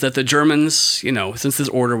plausible is that the Germans, you know, since this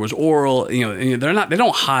order was oral, they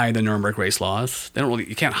don't hide the Nuremberg race laws.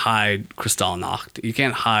 You can't hide Kristallnacht. You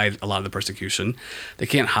can't hide a lot of the persecution. They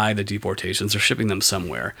can't hide the deportations. They're shipping them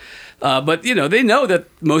somewhere. But, you know, they know that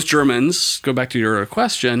most Germans, go back to your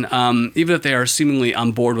question, even if they are seemingly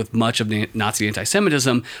on board with much of Nazi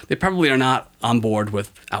anti-Semitism, they probably are not on board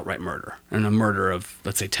with outright murder and a murder of,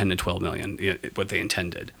 let's say, 10 to 12 million, what they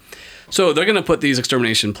intended. So they're going to put these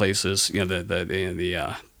extermination places, you know,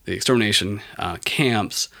 the extermination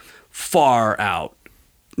camps far out,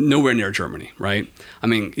 nowhere near Germany, right? I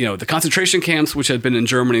mean, you know, the concentration camps, which had been in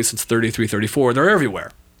Germany since 33, 34, they're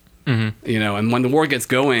everywhere. Mm-hmm. You know, and when the war gets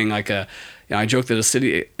going, I joke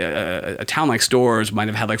that a town like Storrs might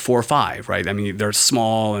have had like 4 or 5, right? I mean, they're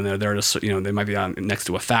small and they're there to, you know, they might be next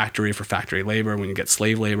to a factory for factory labor when you get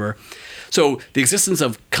slave labor. So the existence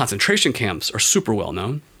of concentration camps are super well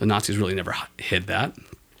known. The Nazis really never hid that.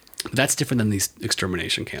 But that's different than these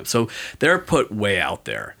extermination camps. So they're put way out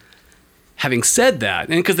there. Having said that,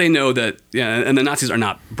 and because they know that, and the Nazis are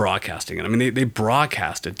not broadcasting it. I mean, they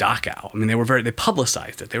broadcasted Dachau. I mean, they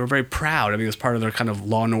publicized it. They were very proud. I mean, it was part of their kind of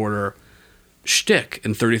law and order shtick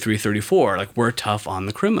in 33, 34. Like, we're tough on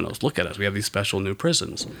the criminals. Look at us. We have these special new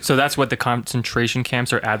prisons. So that's what the concentration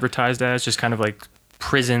camps are advertised as, just kind of like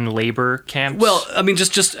prison labor camps? Well, I mean,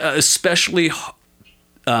 just especially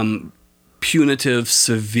punitive,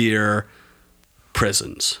 severe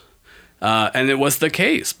prisons. And it was the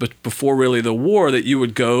case, but before really the war, that you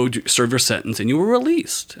would go serve your sentence and you were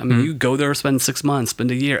released. I mean, you go there, spend 6 months,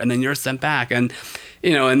 spend a year, and then you're sent back. And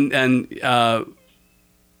there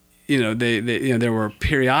were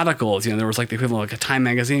periodicals. You know, there was like the equivalent of like a Time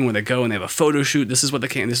magazine where they go and they have a photo shoot. This is what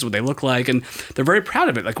this is what they look like, and they're very proud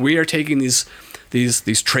of it. Like, we are taking these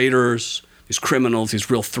traitors, these criminals,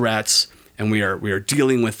 these real threats, and we are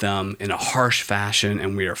dealing with them in a harsh fashion,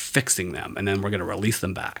 and we are fixing them, and then we're going to release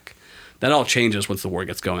them back. That all changes once the war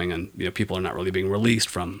gets going, and people are not really being released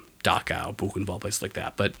from Dachau, Buchenwald, places like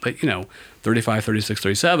that. But 35, 36,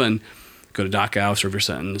 37, go to Dachau, serve your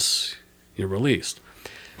sentence, you're released.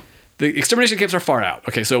 The extermination camps are far out.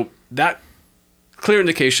 Okay, so that clear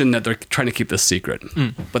indication that they're trying to keep this secret.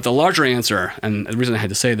 But the larger answer, and the reason I had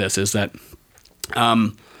to say this, is that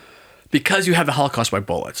because you have the Holocaust by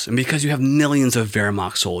bullets, and because you have millions of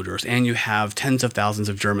Wehrmacht soldiers, and you have tens of thousands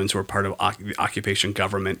of Germans who are part of the occupation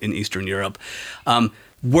government in Eastern Europe,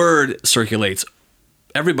 word circulates.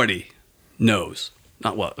 Everybody knows.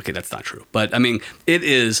 That's not true. But, I mean, it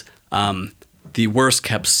is the worst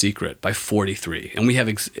kept secret by 43. And we have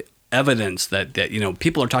evidence that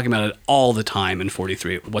people are talking about it all the time in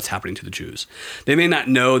 43, what's happening to the Jews. They may not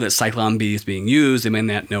know that Cyclone B is being used. They may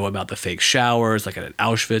not know about the fake showers, like at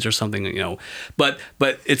Auschwitz or something, but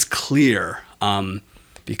it's clear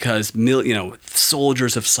because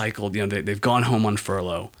soldiers have cycled, they've gone home on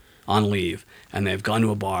furlough, on leave, and they've gone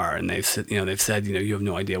to a bar, and they've said, you have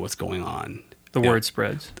no idea what's going on. The word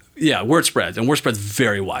spreads. Yeah, word spreads, and word spreads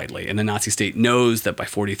very widely. And the Nazi state knows that by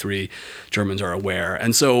 43, Germans are aware.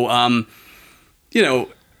 And so, and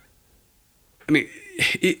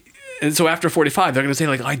so after 45, they're going to say,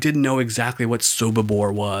 like, I didn't know exactly what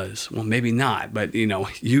Sobibor was. Well, maybe not, but,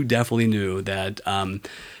 you definitely knew that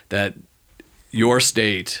that your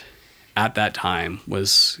state at that time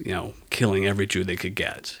was, killing every Jew they could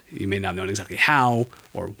get. You may not have known exactly how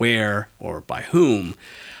or where or by whom.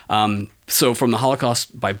 So from the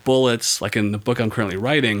Holocaust by bullets, like in the book I'm currently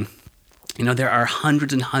writing, there are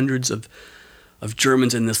hundreds and hundreds of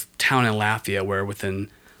Germans in this town in Latvia where within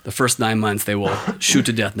the first 9 months they will shoot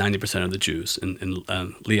to death 90% of the Jews in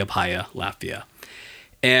Liepāja, Latvia.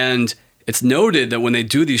 And it's noted that when they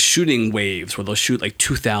do these shooting waves where they'll shoot like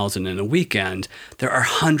 2,000 in a weekend, there are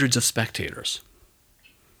hundreds of spectators.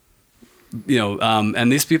 And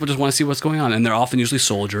these people just want to see what's going on, and they're often usually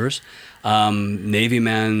soldiers, Navy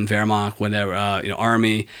men, Wehrmacht, whatever,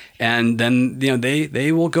 Army, and then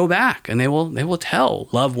they will go back and they will tell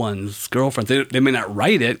loved ones, girlfriends. They may not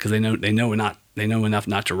write it because they know we're not they know enough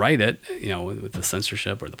not to write it, with the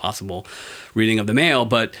censorship or the possible reading of the mail,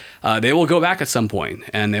 but they will go back at some point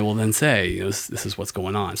and they will then say, this is what's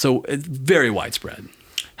going on. So it's very widespread.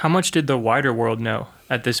 How much did the wider world know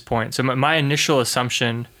at this point? So my initial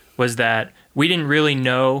assumption was that we didn't really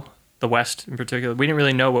know, the West in particular, we didn't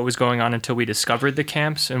really know what was going on until we discovered the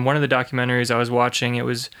camps. And one of the documentaries I was watching, it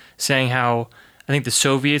was saying how I think the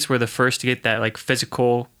Soviets were the first to get that like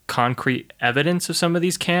physical, concrete evidence of some of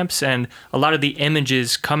these camps, and a lot of the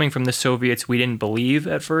images coming from the Soviets we didn't believe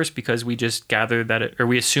at first because we just gathered that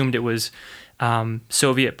we assumed it was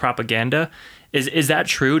Soviet propaganda. Is that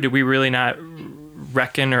true? Did we really not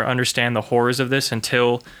reckon or understand the horrors of this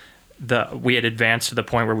until we had advanced to the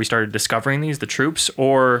point where we started discovering the troops,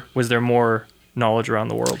 or was there more knowledge around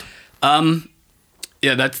the world?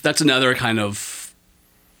 Yeah, that's another kind of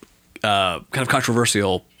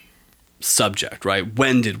controversial subject, right?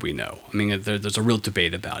 When did we know? I mean, there's a real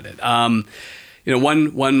debate about it.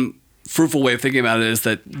 One fruitful way of thinking about it is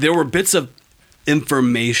that there were bits of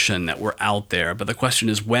information that were out there, but the question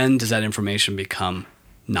is, when does that information become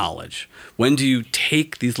knowledge? When do you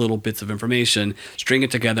take these little bits of information, string it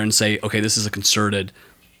together, and say, okay, this is a concerted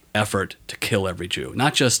effort to kill every Jew?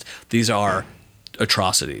 Not just these are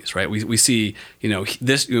atrocities, right? We see,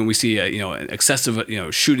 this, we see, an excessive,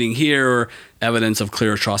 shooting here, evidence of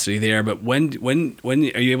clear atrocity there. But when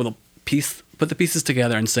are you able to put the pieces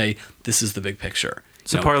together and say, this is the big picture?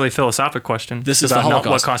 It's a partly philosophic question. This is the Holocaust.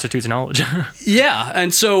 What constitutes knowledge? Yeah.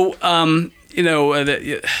 And so, some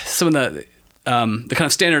of the kind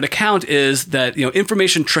of standard account is that,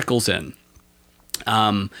 information trickles in.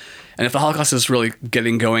 And if the Holocaust is really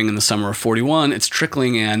getting going in the summer of 41, it's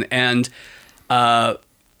trickling in. And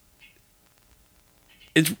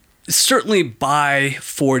it's certainly by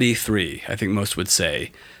 43, I think most would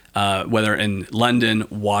say, whether in London,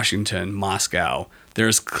 Washington, Moscow,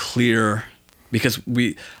 there's clear, because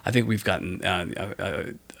I think we've gotten,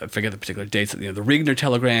 I forget the particular dates, the Regner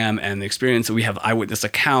telegram and the experience that we have eyewitness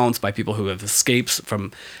accounts by people who have escapes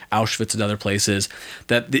from Auschwitz and other places,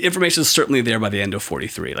 that the information is certainly there by the end of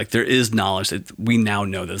 43. Like, there is knowledge that we now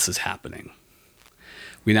know that this is happening.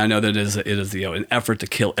 We now know that it is an effort to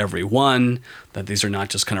kill everyone, that these are not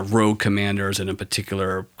just kind of rogue commanders in a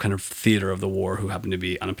particular kind of theater of the war who happen to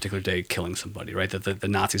be on a particular day killing somebody, right? That the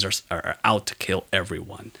Nazis are out to kill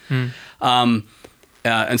everyone.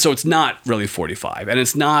 And so it's not really 45, and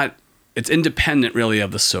it's independent really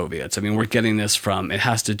of the Soviets. I mean, we're getting this from, it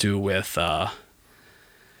has to do with,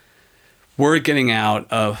 we're getting out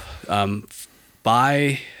of,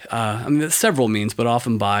 by, there's several means, but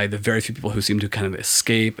often by the very few people who seem to kind of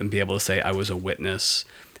escape and be able to say, I was a witness,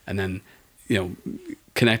 and then,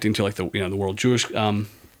 connecting to like the World Jewish, some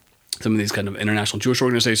of these kind of international Jewish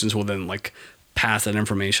organizations will then like pass that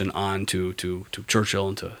information on to Churchill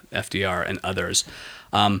and to FDR and others.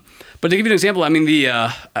 But to give you an example, I mean,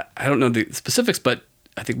 I don't know the specifics, but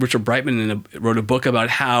I think Richard Breitman wrote a book about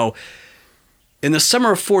how in the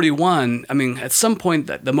summer of 41, I mean, at some point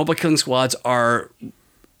that the mobile killing squads are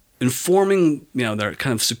informing, their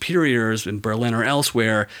kind of superiors in Berlin or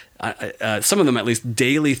elsewhere, some of them at least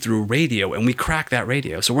daily through radio, and we crack that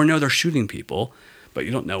radio. So we know they're shooting people, but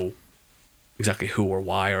you don't know exactly who or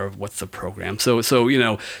why or what's the program. So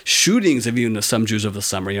shootings of even some Jews of the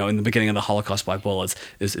summer, in the beginning of the Holocaust by bullets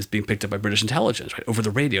is being picked up by British intelligence, right, over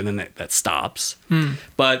the radio, and then that stops.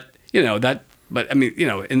 But I mean,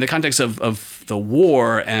 in the context of the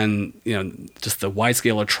war and just the wide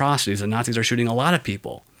scale atrocities, the Nazis are shooting a lot of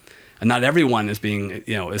people, and not everyone is being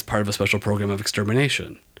is part of a special program of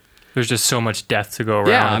extermination. There's just so much death to go around.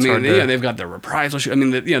 Yeah, I mean, they've got their reprisal. I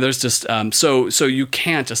mean, there's just so you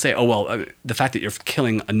can't just say, oh well, the fact that you're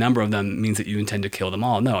killing a number of them means that you intend to kill them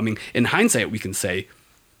all. No, I mean, in hindsight, we can say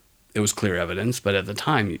it was clear evidence, but at the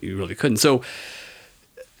time, you really couldn't. So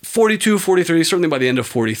 42, 43, certainly by the end of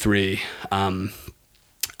 43,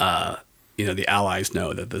 the Allies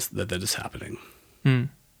know that that is happening.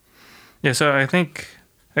 Yeah, so I think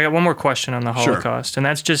I got one more question on the Holocaust, and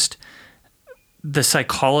that's just the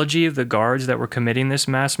psychology of the guards that were committing this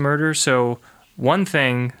mass murder. So one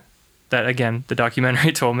thing that, again, the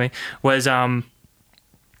documentary told me was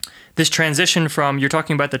this transition from, you're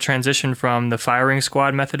talking about the transition from the firing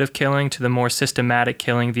squad method of killing to the more systematic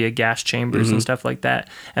killing via gas chambers and stuff like that.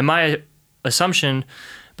 And my assumption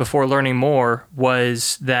before learning more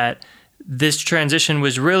was that this transition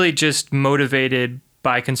was really just motivated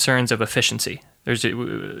by concerns of efficiency. It's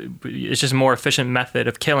just a more efficient method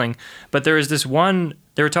of killing. But there was this one,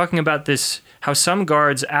 they were talking about this, how some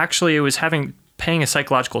guards actually, it was paying a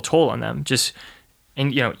psychological toll on them, just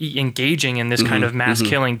and engaging in this kind of mass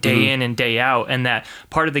killing day in and day out, and that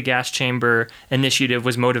part of the gas chamber initiative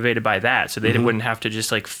was motivated by that, so they wouldn't have to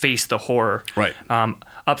just like face the horror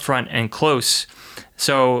up front and close.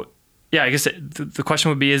 So yeah, I guess the question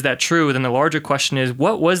would be, is that true? Then the larger question is,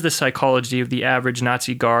 what was the psychology of the average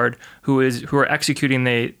Nazi guard who are executing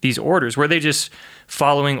these orders? Were they just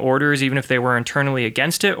following orders even if they were internally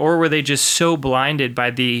against it, or were they just so blinded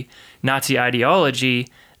by the Nazi ideology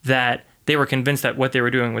that they were convinced that what they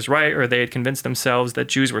were doing was right, or they had convinced themselves that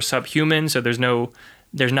Jews were subhuman, so there's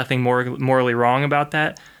nothing morally wrong about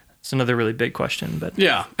that? It's another really big question, but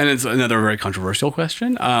yeah, and it's another very controversial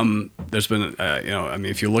question. There's been,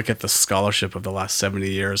 if you look at the scholarship of the last 70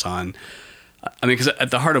 years on, because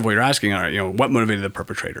at the heart of what you're asking are, what motivated the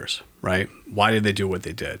perpetrators, right? Why did they do what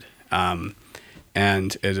they did? And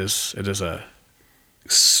it is a,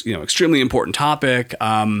 extremely important topic.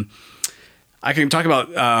 I can talk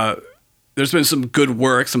about. There's been some good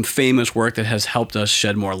work, some famous work that has helped us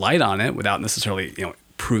shed more light on it without necessarily,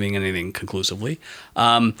 proving anything conclusively.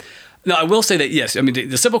 No, I will say that yes. I mean,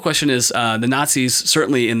 the simple question is the Nazis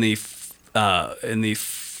certainly in the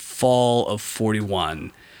fall of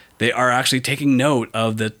 1941, they are actually taking note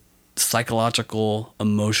of the psychological,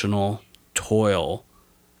 emotional toil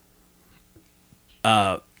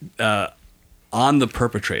on the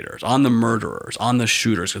perpetrators, on the murderers, on the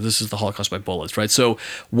shooters, because this is the Holocaust by bullets, right? So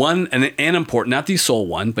an important, not the sole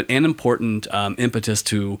one, but an important impetus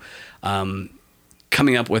to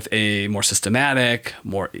coming up with a more systematic,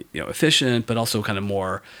 more efficient, but also kind of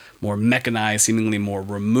more mechanized, seemingly more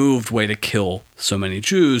removed way to kill so many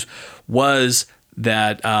Jews was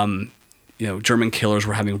that German killers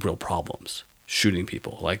were having real problems shooting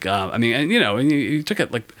people. Like you took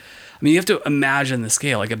it like, you have to imagine the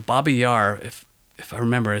scale. Like at Babi Yar, if I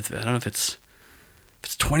remember, I don't know if it's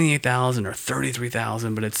 28,000 or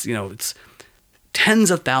 33,000, but it's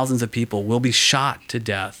tens of thousands of people will be shot to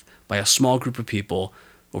death by a small group of people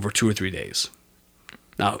over 2 or 3 days.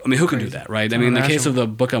 Now, who can do that, right? In the case of the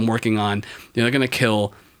book I'm working on, they're going to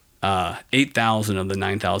kill 8,000 of the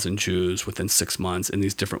 9,000 Jews within 6 months in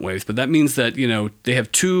these different ways. But that means that, they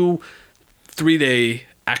have 2-3 day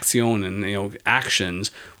action and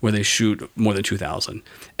actions where they shoot more than 2,000.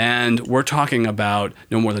 And we're talking about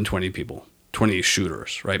no more than 20 people. 20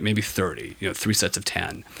 shooters, right? Maybe 30, 3 sets of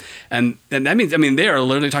 10. And that means, they are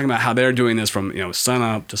literally talking about how they're doing this from, sun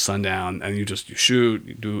up to sundown, and you shoot,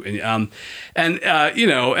 you do, and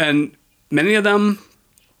many of them,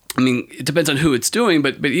 it depends on who it's doing,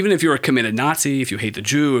 but even if you're a committed Nazi, if you hate the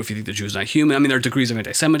Jew, if you think the Jew is not human, there are degrees of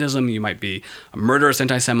anti-Semitism. You might be a murderous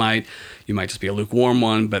anti-Semite. You might just be a lukewarm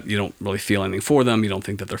one, but you don't really feel anything for them. You don't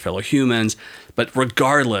think that they're fellow humans. But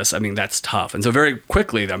regardless, that's tough. And so very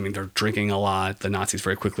quickly, they're drinking a lot. The Nazis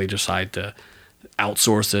very quickly decide to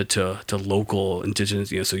outsource it to local indigenous,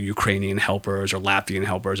 so Ukrainian helpers or Latvian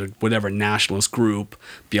helpers or whatever nationalist group,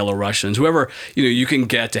 Belarusians, whoever, you can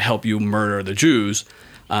get to help you murder the Jews.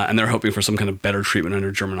 And they're hoping for some kind of better treatment under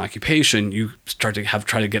German occupation. You start to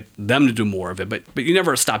try to get them to do more of it, but you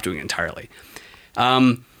never stop doing it entirely.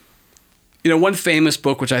 One famous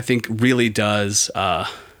book which I think really does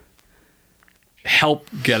help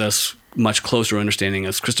get us much closer understanding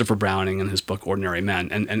is Christopher Browning and his book Ordinary Men.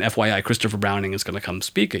 And FYI, Christopher Browning is going to come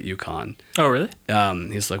speak at UConn. Oh, really?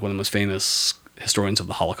 He's like one of the most famous historians of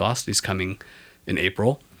the Holocaust. He's coming in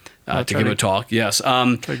April. To give a talk, yes.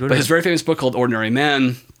 But his very famous book called Ordinary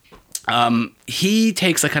Men, he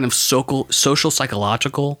takes a kind of social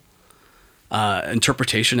psychological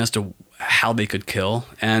interpretation as to how they could kill.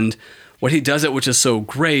 And what he does it, which is so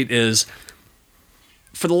great, is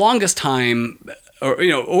for the longest time,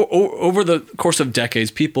 over the course of decades,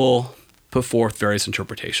 people put forth various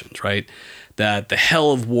interpretations, right? That the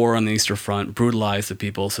hell of war on the Eastern Front brutalized the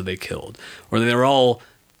people, so they killed. Or they're all...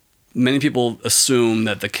 Many people assume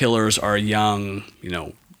that the killers are young,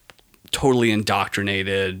 totally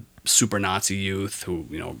indoctrinated super Nazi youth who,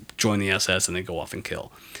 join the SS and they go off and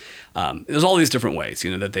kill. There's all these different ways,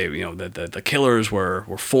 that they, that the killers were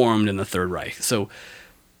formed in the Third Reich. So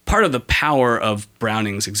part of the power of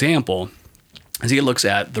Browning's example is he looks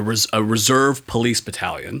at a reserve police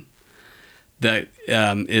battalion that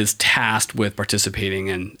is tasked with participating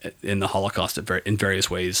in the Holocaust in various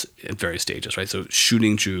ways, at various stages, right? So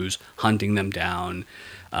shooting Jews, hunting them down,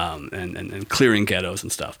 and clearing ghettos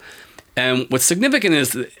and stuff. And what's significant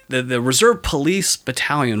is the Reserve Police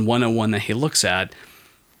Battalion 101 that he looks at,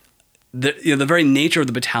 the very nature of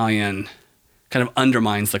the battalion kind of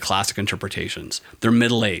undermines the classic interpretations. They're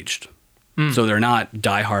middle-aged, So they're not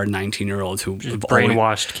diehard 19-year-olds who have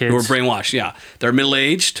brainwashed kids. Who are brainwashed, yeah. They're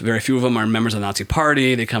middle-aged. Very few of them are members of the Nazi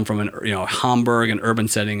Party. They come from Hamburg, an urban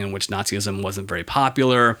setting in which Nazism wasn't very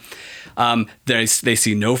popular. They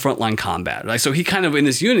see no frontline combat. Right? So he kind of, in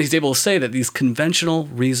this unit, he's able to say that these conventional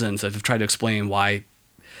reasons that have tried to explain why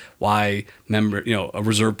a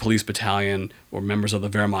reserve police battalion or members of the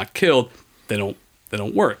Wehrmacht killed, they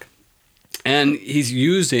don't work. And he's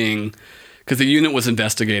using, because the unit was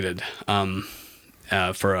investigated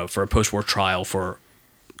for a post-war trial for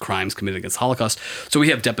crimes committed against the Holocaust. So we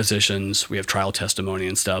have depositions, we have trial testimony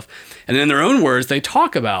and stuff. And in their own words, they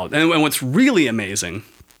talk about, and what's really amazing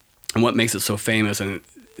and what makes it so famous, and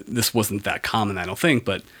this wasn't that common, I don't think,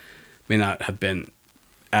 but may not have been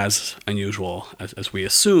as unusual as we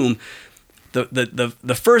assume,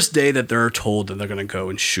 the first day that they're told that they're going to go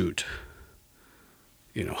and shoot,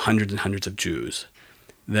 hundreds and hundreds of Jews,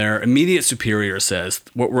 their immediate superior says,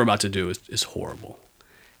 what we're about to do is horrible.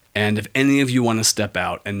 And if any of you want to step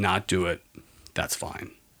out and not do it, that's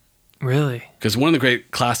fine. Really? Because one of the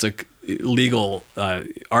great classic legal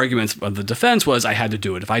arguments of the defense was, I had to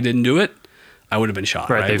do it. If I didn't do it, I would have been shot.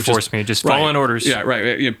 Right, they forced me to just follow orders. Yeah,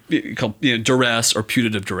 right. Called duress or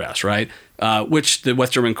putative duress, right? Which the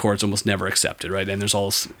West German courts almost never accepted, right? And there's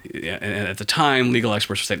all, and at the time, legal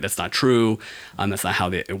experts were saying that's not true. That's not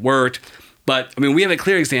how it worked. But, we have a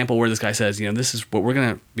clear example where this guy says, this is what we're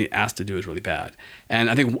going to be asked to do is really bad. And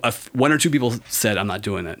I think one or two people said, I'm not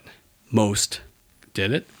doing it. Most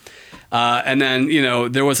did it. And then,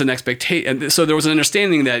 there was an expectation. So there was an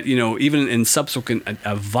understanding that, even in subsequent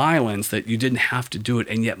violence, that you didn't have to do it,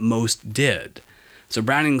 and yet most did. So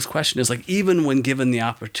Browning's question is, even when given the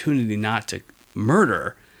opportunity not to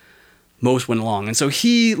murder, most went along. And so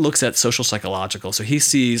he looks at social psychological. So he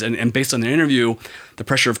sees, and based on their interview, the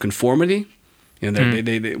pressure of conformity. They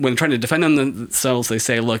when they're trying to defend themselves, they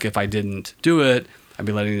say, look, if I didn't do it, I'd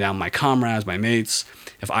be letting down my comrades, my mates.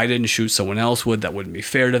 If I didn't shoot, someone else would. That wouldn't be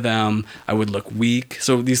fair to them. I would look weak.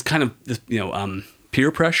 So these kind of,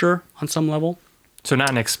 peer pressure on some level. So not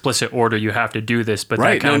an explicit order, you have to do this, but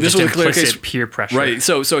right. that kind of this just was a clear implicit case. Peer pressure. Right.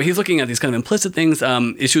 So he's looking at these kind of implicit things,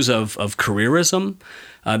 issues of careerism.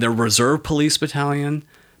 They're reserve police battalion.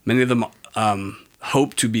 Many of them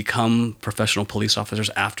hope to become professional police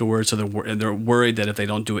officers afterwards. So they're worried that if they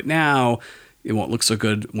don't do it now, it won't look so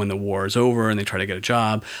good when the war is over and they try to get a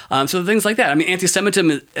job. So things like that.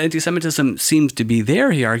 Anti-Semitism seems to be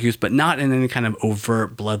there, he argues, but not in any kind of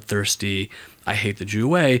overt, bloodthirsty, I hate the Jew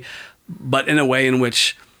way, but in a way in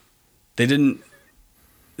which there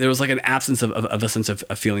was an absence of a sense of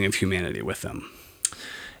a feeling of humanity with them.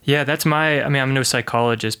 Yeah, that's I'm no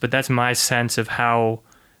psychologist, but that's my sense of how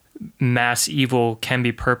mass evil can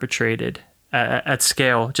be perpetrated at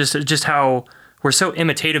scale. Just how we're so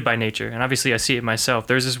imitative by nature. And obviously I see it myself.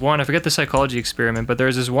 There's this one, I forget the psychology experiment, but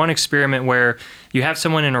there's this one experiment where you have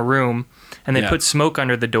someone in a room and they put smoke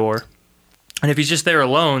under the door. And if he's just there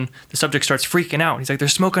alone, the subject starts freaking out. He's like,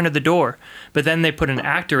 there's smoke under the door. But then they put an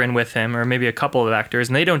actor in with him, or maybe a couple of actors,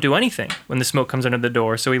 and they don't do anything when the smoke comes under the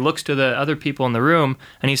door. So he looks to the other people in the room,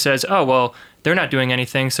 and he says, oh, well, they're not doing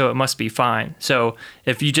anything, so it must be fine. So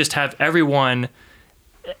if you just have everyone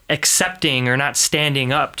accepting or not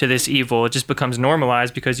standing up to this evil, it just becomes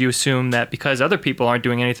normalized because you assume that because other people aren't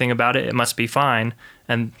doing anything about it, it must be fine.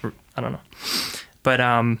 And I don't know. But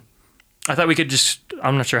I thought we could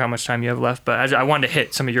I'm not sure how much time you have left, but I wanted to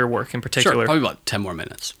hit some of your work in particular. Sure, probably about 10 more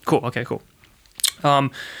minutes. Cool, okay, cool.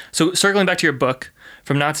 So circling back to your book,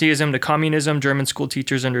 From Nazism to Communism, German School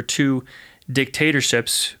Teachers Under Two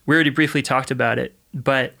Dictatorships, we already briefly talked about it,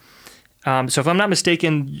 but so if I'm not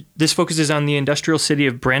mistaken, this focuses on the industrial city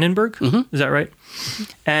of Brandenburg, Is that right?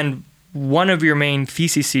 And one of your main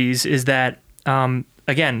theses is that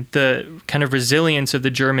again, the kind of resilience of the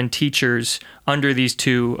German teachers under these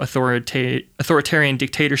two authoritarian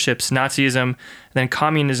dictatorships, Nazism, and then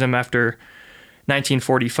communism after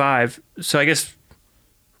 1945. So I guess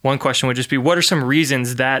one question would just be, what are some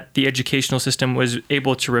reasons that the educational system was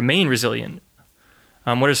able to remain resilient?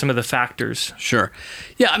 What are some of the factors? Sure.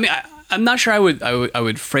 Yeah, I'm not sure I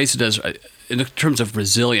would phrase it as in terms of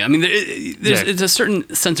resilience. It's a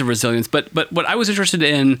certain sense of resilience, but what I was interested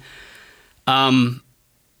in, how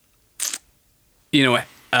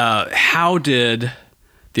did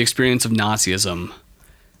the experience of Nazism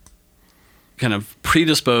kind of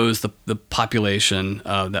predispose the population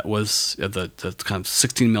that was the kind of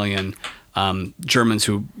 16 million Germans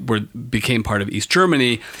who became part of East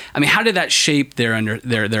Germany? How did that shape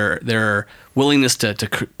their willingness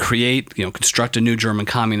to create, construct a new German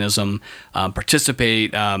communism,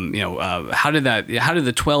 participate? How did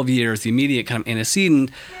the 12 years, the immediate kind of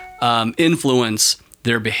antecedent, influence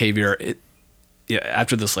their behavior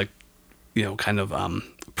after this kind of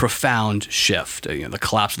profound shift, the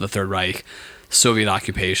collapse of the Third Reich, Soviet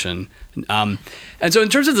occupation. And so in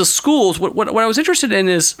terms of the schools, what I was interested in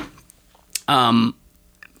is, and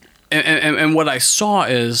what I saw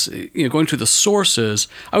is, going through the sources,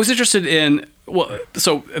 I was interested in,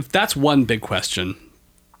 so if that's one big question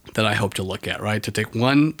that I hope to look at, right? To take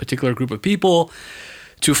one particular group of people,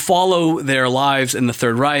 to follow their lives in the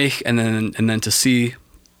Third Reich, and then to see,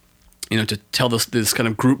 to tell this kind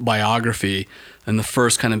of group biography in the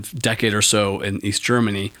first kind of decade or so in East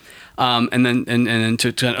Germany, and then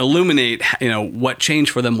to illuminate, what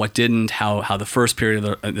changed for them, what didn't, how the first period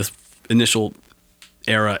of this initial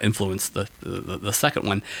era influenced the second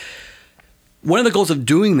one. One of the goals of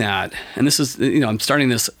doing that, and this is, I'm starting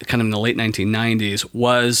this kind of in the late 1990s,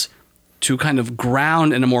 was to kind of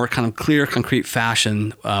ground in a more kind of clear, concrete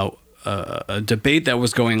fashion a debate that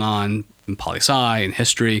was going on in poli-sci and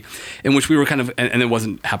history, in which we were kind of, and it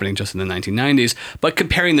wasn't happening just in the 1990s, but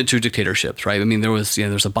comparing the two dictatorships, right? I mean, there's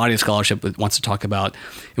a body of scholarship that wants to talk about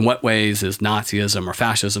in what ways is Nazism or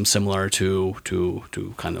fascism similar to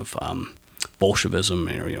kind of Bolshevism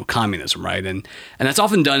or communism, right? And that's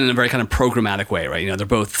often done in a very kind of programmatic way, right? They're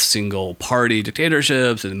both single party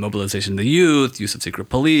dictatorships and mobilization of the youth, use of secret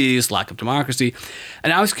police, lack of democracy.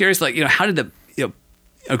 And I was curious, how did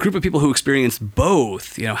a group of people who experienced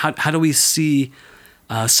both, how do we see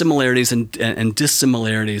similarities and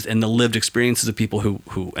dissimilarities in the lived experiences of people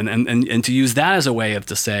who and to use that as a way of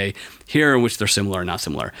to say here in which they're similar or not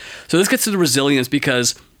similar. So this gets to the resilience,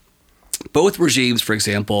 because both regimes, for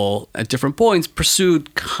example, at different points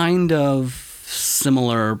pursued kind of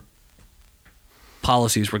similar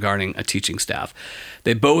policies regarding a teaching staff.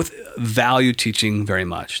 They both value teaching very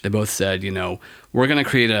much. They both said, we're going to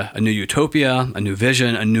create a new utopia, a new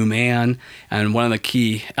vision, a new man. And one of the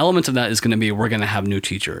key elements of that is going to be we're going to have new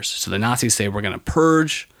teachers. So the Nazis say we're going to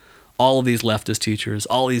purge all of these leftist teachers,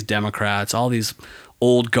 all these Democrats, all these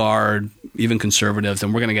old guard, even conservatives,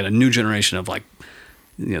 and we're going to get a new generation of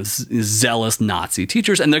zealous Nazi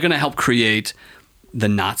teachers, and they're going to help create the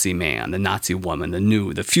Nazi man, the Nazi woman,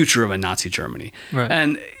 the future of a Nazi Germany. Right.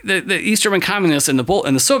 And the East German communists and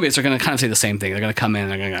the Soviets are going to kind of say the same thing. They're going to come in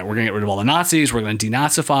and we're going to get rid of all the Nazis, we're going to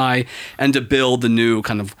denazify, and to build the new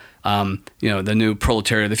kind of, the new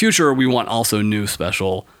proletariat of the future, we want also new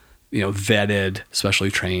special, vetted,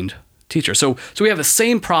 specially trained teachers. So we have the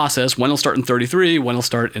same process. One will start in 33, one will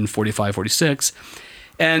start in 45, 46.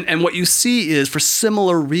 And what you see is, for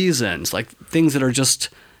similar reasons, like things that are just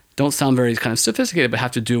don't sound very kind of sophisticated, but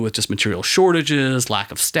have to do with just material shortages,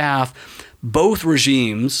 lack of staff, both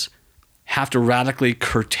regimes have to radically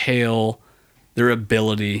curtail their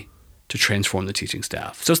ability to transform the teaching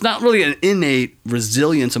staff. So it's not really an innate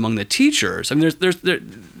resilience among the teachers. I mean,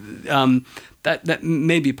 that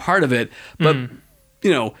may be part of it, but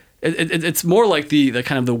it's more like the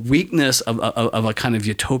kind of the weakness of a kind of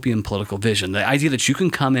utopian political vision. The idea that you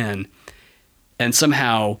can come in and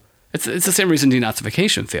somehow, it's the same reason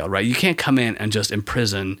denazification failed, right? You can't come in and just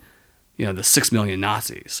imprison, the 6 million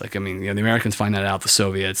Nazis. The Americans find that out, the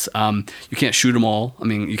Soviets. You can't shoot them all. I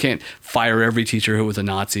mean, you can't fire every teacher who was a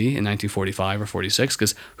Nazi in 1945 or 46,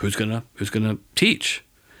 because who's gonna teach?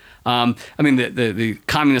 The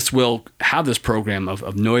communists will have this program of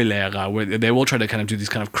Neulehrer, where they will try to kind of do these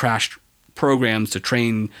kind of crash programs to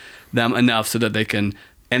train them enough so that they can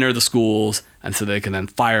enter the schools and so they can then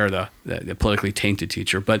fire the politically tainted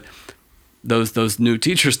teacher. But those new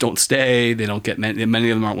teachers don't stay. They don't get many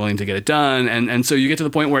of them aren't willing to get it done. And so you get to the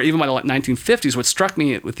point where even by the 1950s, what struck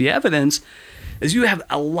me with the evidence is you have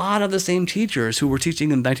a lot of the same teachers who were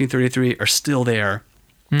teaching in 1933 are still there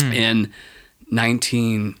in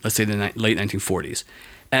let's say the late 1940s.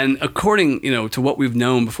 And according, to what we've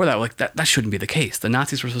known before that, that shouldn't be the case. The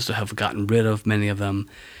Nazis were supposed to have gotten rid of many of them.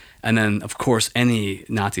 And then, of course, any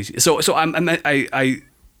Nazis. So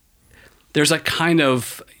there's a kind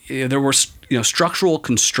of, there were, structural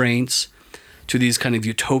constraints to these kind of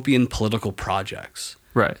utopian political projects.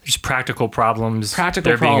 Right. There's practical problems.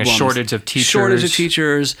 There being a shortage of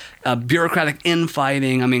teachers. Bureaucratic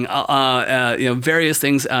infighting. I mean, various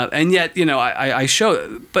things. And yet, I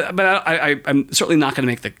show, but I'm certainly not going to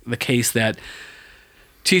make the case that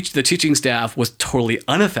the teaching staff was totally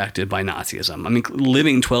unaffected by Nazism. I mean,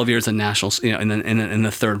 living 12 years in in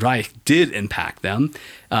the Third Reich did impact them.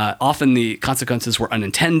 Often the consequences were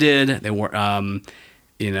unintended. They were,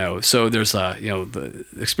 so there's the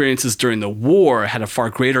experiences during the war had a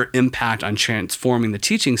far greater impact on transforming the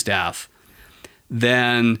teaching staff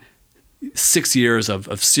than 6 years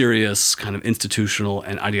of serious kind of institutional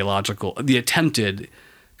and ideological, the attempted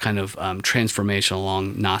kind of transformation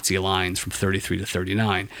along Nazi lines from 33 to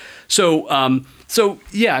 39. So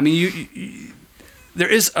yeah, I mean, there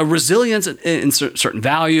is a resilience in certain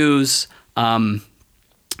values. I mean,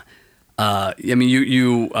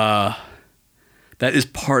 that is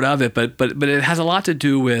part of it, but it has a lot to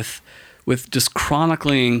do with just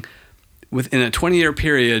chronicling within a 20-year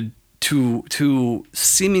period two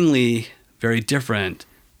seemingly very different,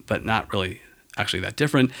 but not really actually that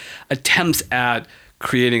different, attempts at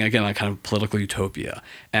creating, again, a kind of political utopia,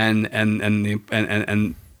 and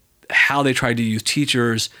how they tried to use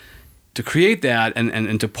teachers to create that,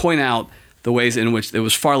 and to point out the ways in which it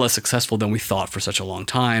was far less successful than we thought for such a long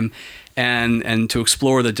time, and to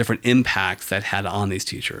explore the different impacts that had on these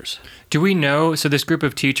teachers. Do we know, so this group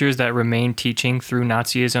of teachers that remained teaching through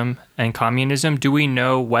Nazism and communism, do we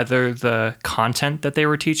know whether the content that they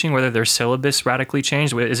were teaching, whether their syllabus radically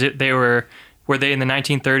changed? Were they in the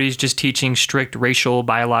 1930s just teaching strict racial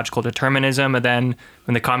biological determinism, and then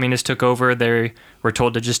when the communists took over, they were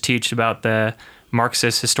told to just teach about the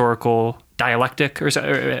Marxist historical dialectic, or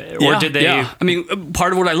did they? Yeah. I mean,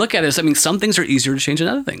 part of what I look at is, I mean, some things are easier to change than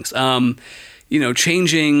other things.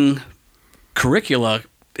 Changing curricula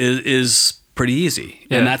is pretty easy,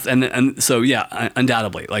 and so yeah,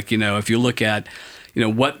 undoubtedly. Like, if you look at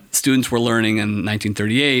what students were learning in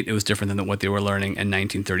 1938, it was different than what they were learning in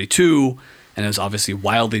 1932, and it was obviously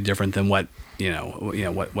wildly different than what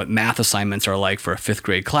what math assignments are like for a 5th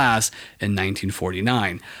grade class in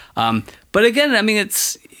 1949. But again, I mean,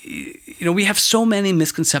 it's, we have so many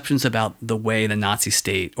misconceptions about the way the Nazi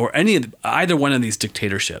state or either one of these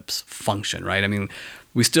dictatorships function, right? I mean,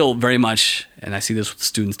 we still very much, and I see this with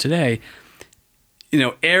students today,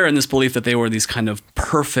 err in this belief that they were these kind of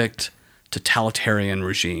perfect totalitarian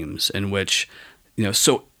regimes in which,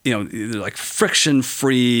 like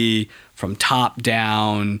friction-free from top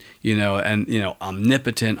down, and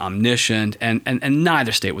omnipotent, omniscient, and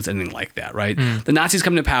neither state was anything like that, right? The Nazis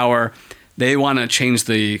come to power, they want to change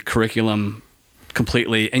the curriculum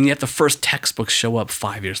completely, and yet the first textbooks show up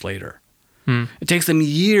 5 years later. It takes them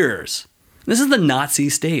years. This is the Nazi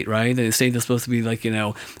state, right? The state that's supposed to be like,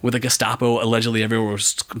 with a Gestapo allegedly everywhere,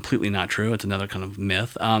 was completely not true. It's another kind of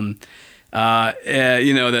myth.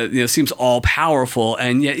 That seems all powerful,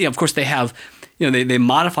 and yet, of course, they have, they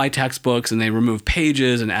modify textbooks and they remove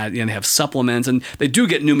pages and add, they have supplements, and they do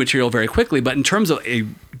get new material very quickly. But in terms of a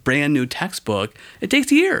brand new textbook, it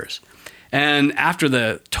takes years. And after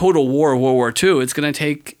the total war of World War II, it's going to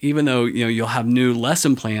take, even though you'll have new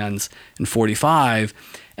lesson plans in 45,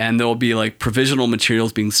 and there'll be like provisional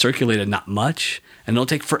materials being circulated, not much, and it'll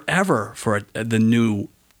take forever for the new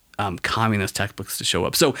communist textbooks to show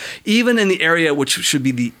up. So even in the area which should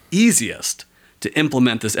be the easiest to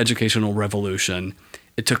implement this educational revolution,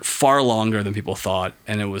 it took far longer than people thought,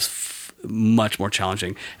 and it was much more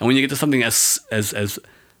challenging. And when you get to something as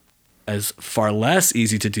far less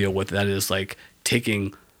easy to deal with, that is like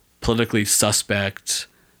taking politically suspect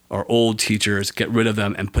or old teachers, get rid of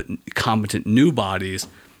them, and put competent new bodies,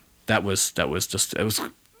 that was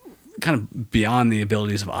kind of beyond the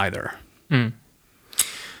abilities of either.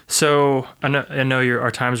 So I know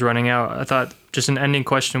our time's running out. I thought just an ending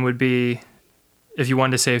question would be if you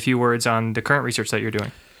wanted to say a few words on the current research that you're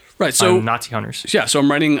doing. Right. So on Nazi hunters. Yeah. So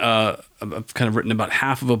I'm writing. I've kind of written about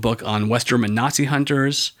half of a book on West German Nazi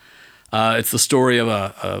hunters. It's the story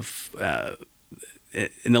of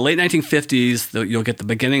in the late 1950s. You'll get the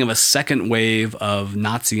beginning of a second wave of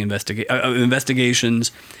Nazi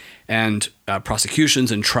investigations and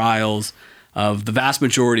prosecutions and trials of the vast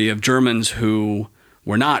majority of Germans who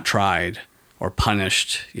were not tried or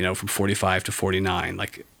punished, from 45 to 49,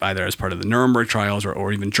 like either as part of the Nuremberg trials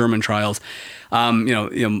or even German trials.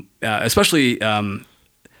 Especially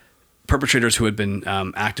perpetrators who had been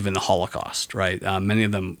active in the Holocaust, right? Many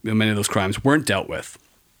of those crimes weren't dealt with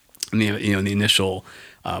in the initial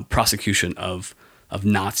prosecution of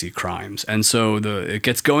Nazi crimes. And so it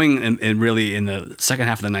gets going, and really in the second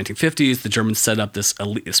half of the 1950s, the Germans set up this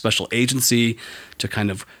special agency to kind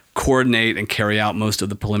of coordinate and carry out most of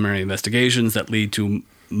the preliminary investigations that lead to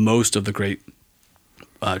most of the great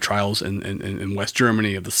trials in West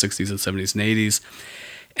Germany of the 60s and 70s and 80s.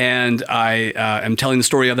 And I am telling the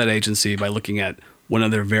story of that agency by looking at one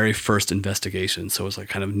of their very first investigations. So it's like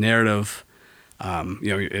kind of narrative.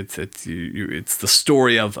 It's the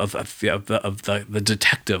story of the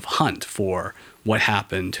detective hunt for what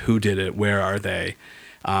happened, who did it, where are they,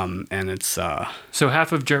 and it's so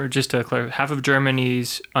half of just to clarify, half of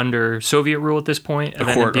Germany's under Soviet rule at this point, and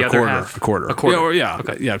a quarter, then the other half, a quarter. A quarter. Yeah,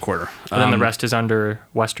 Okay. yeah, a quarter. And then the rest is under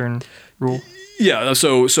Western rule. Yeah,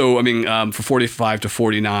 so I mean, for 45 to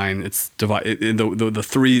 49, it's divided.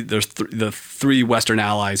 The three Western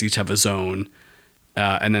allies each have a zone,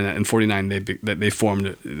 and then in 49 they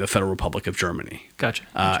formed the Federal Republic of Germany. Gotcha.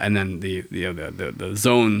 And then the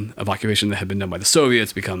zone of occupation that had been done by the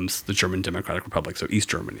Soviets becomes the German Democratic Republic, so East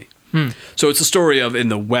Germany. So it's a story of in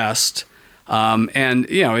the West, and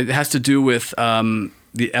it has to do with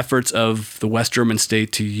the efforts of the West German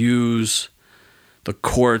state to use the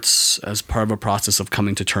courts as part of a process of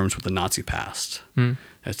coming to terms with the Nazi past.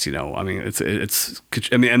 It's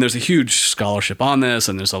and there's a huge scholarship on this,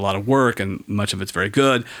 and there's a lot of work, and much of it's very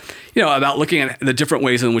good, about looking at the different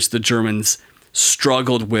ways in which the Germans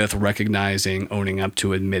struggled with recognizing, owning up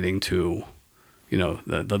to, admitting to,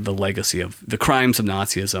 the legacy of the crimes of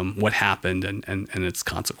Nazism, what happened, and its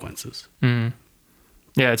consequences. Yeah,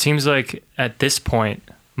 it seems like at this point,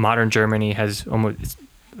 modern Germany has almost.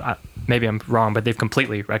 Maybe I'm wrong, but they've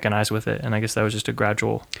completely recognized with it, and I guess that was just a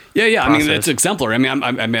gradual. Yeah. process. I mean, it's exemplary. I mean,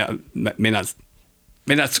 I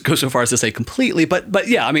may not go so far as to say completely, but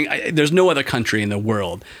yeah. I mean, there's no other country in the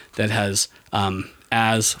world that has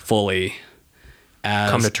as fully, as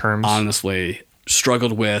come to terms, honestly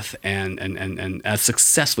struggled with and as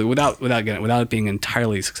successfully without it being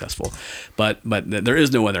entirely successful. But there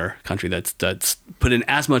is no other country that's put in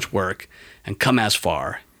as much work and come as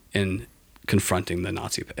far in confronting the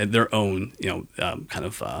Nazi, their own,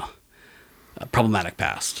 problematic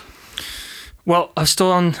past. Well, I've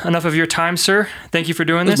stolen enough of your time, sir. Thank you for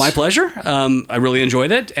doing this. It was my pleasure. I really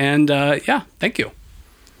enjoyed it, and thank you.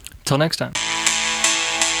 Till next time.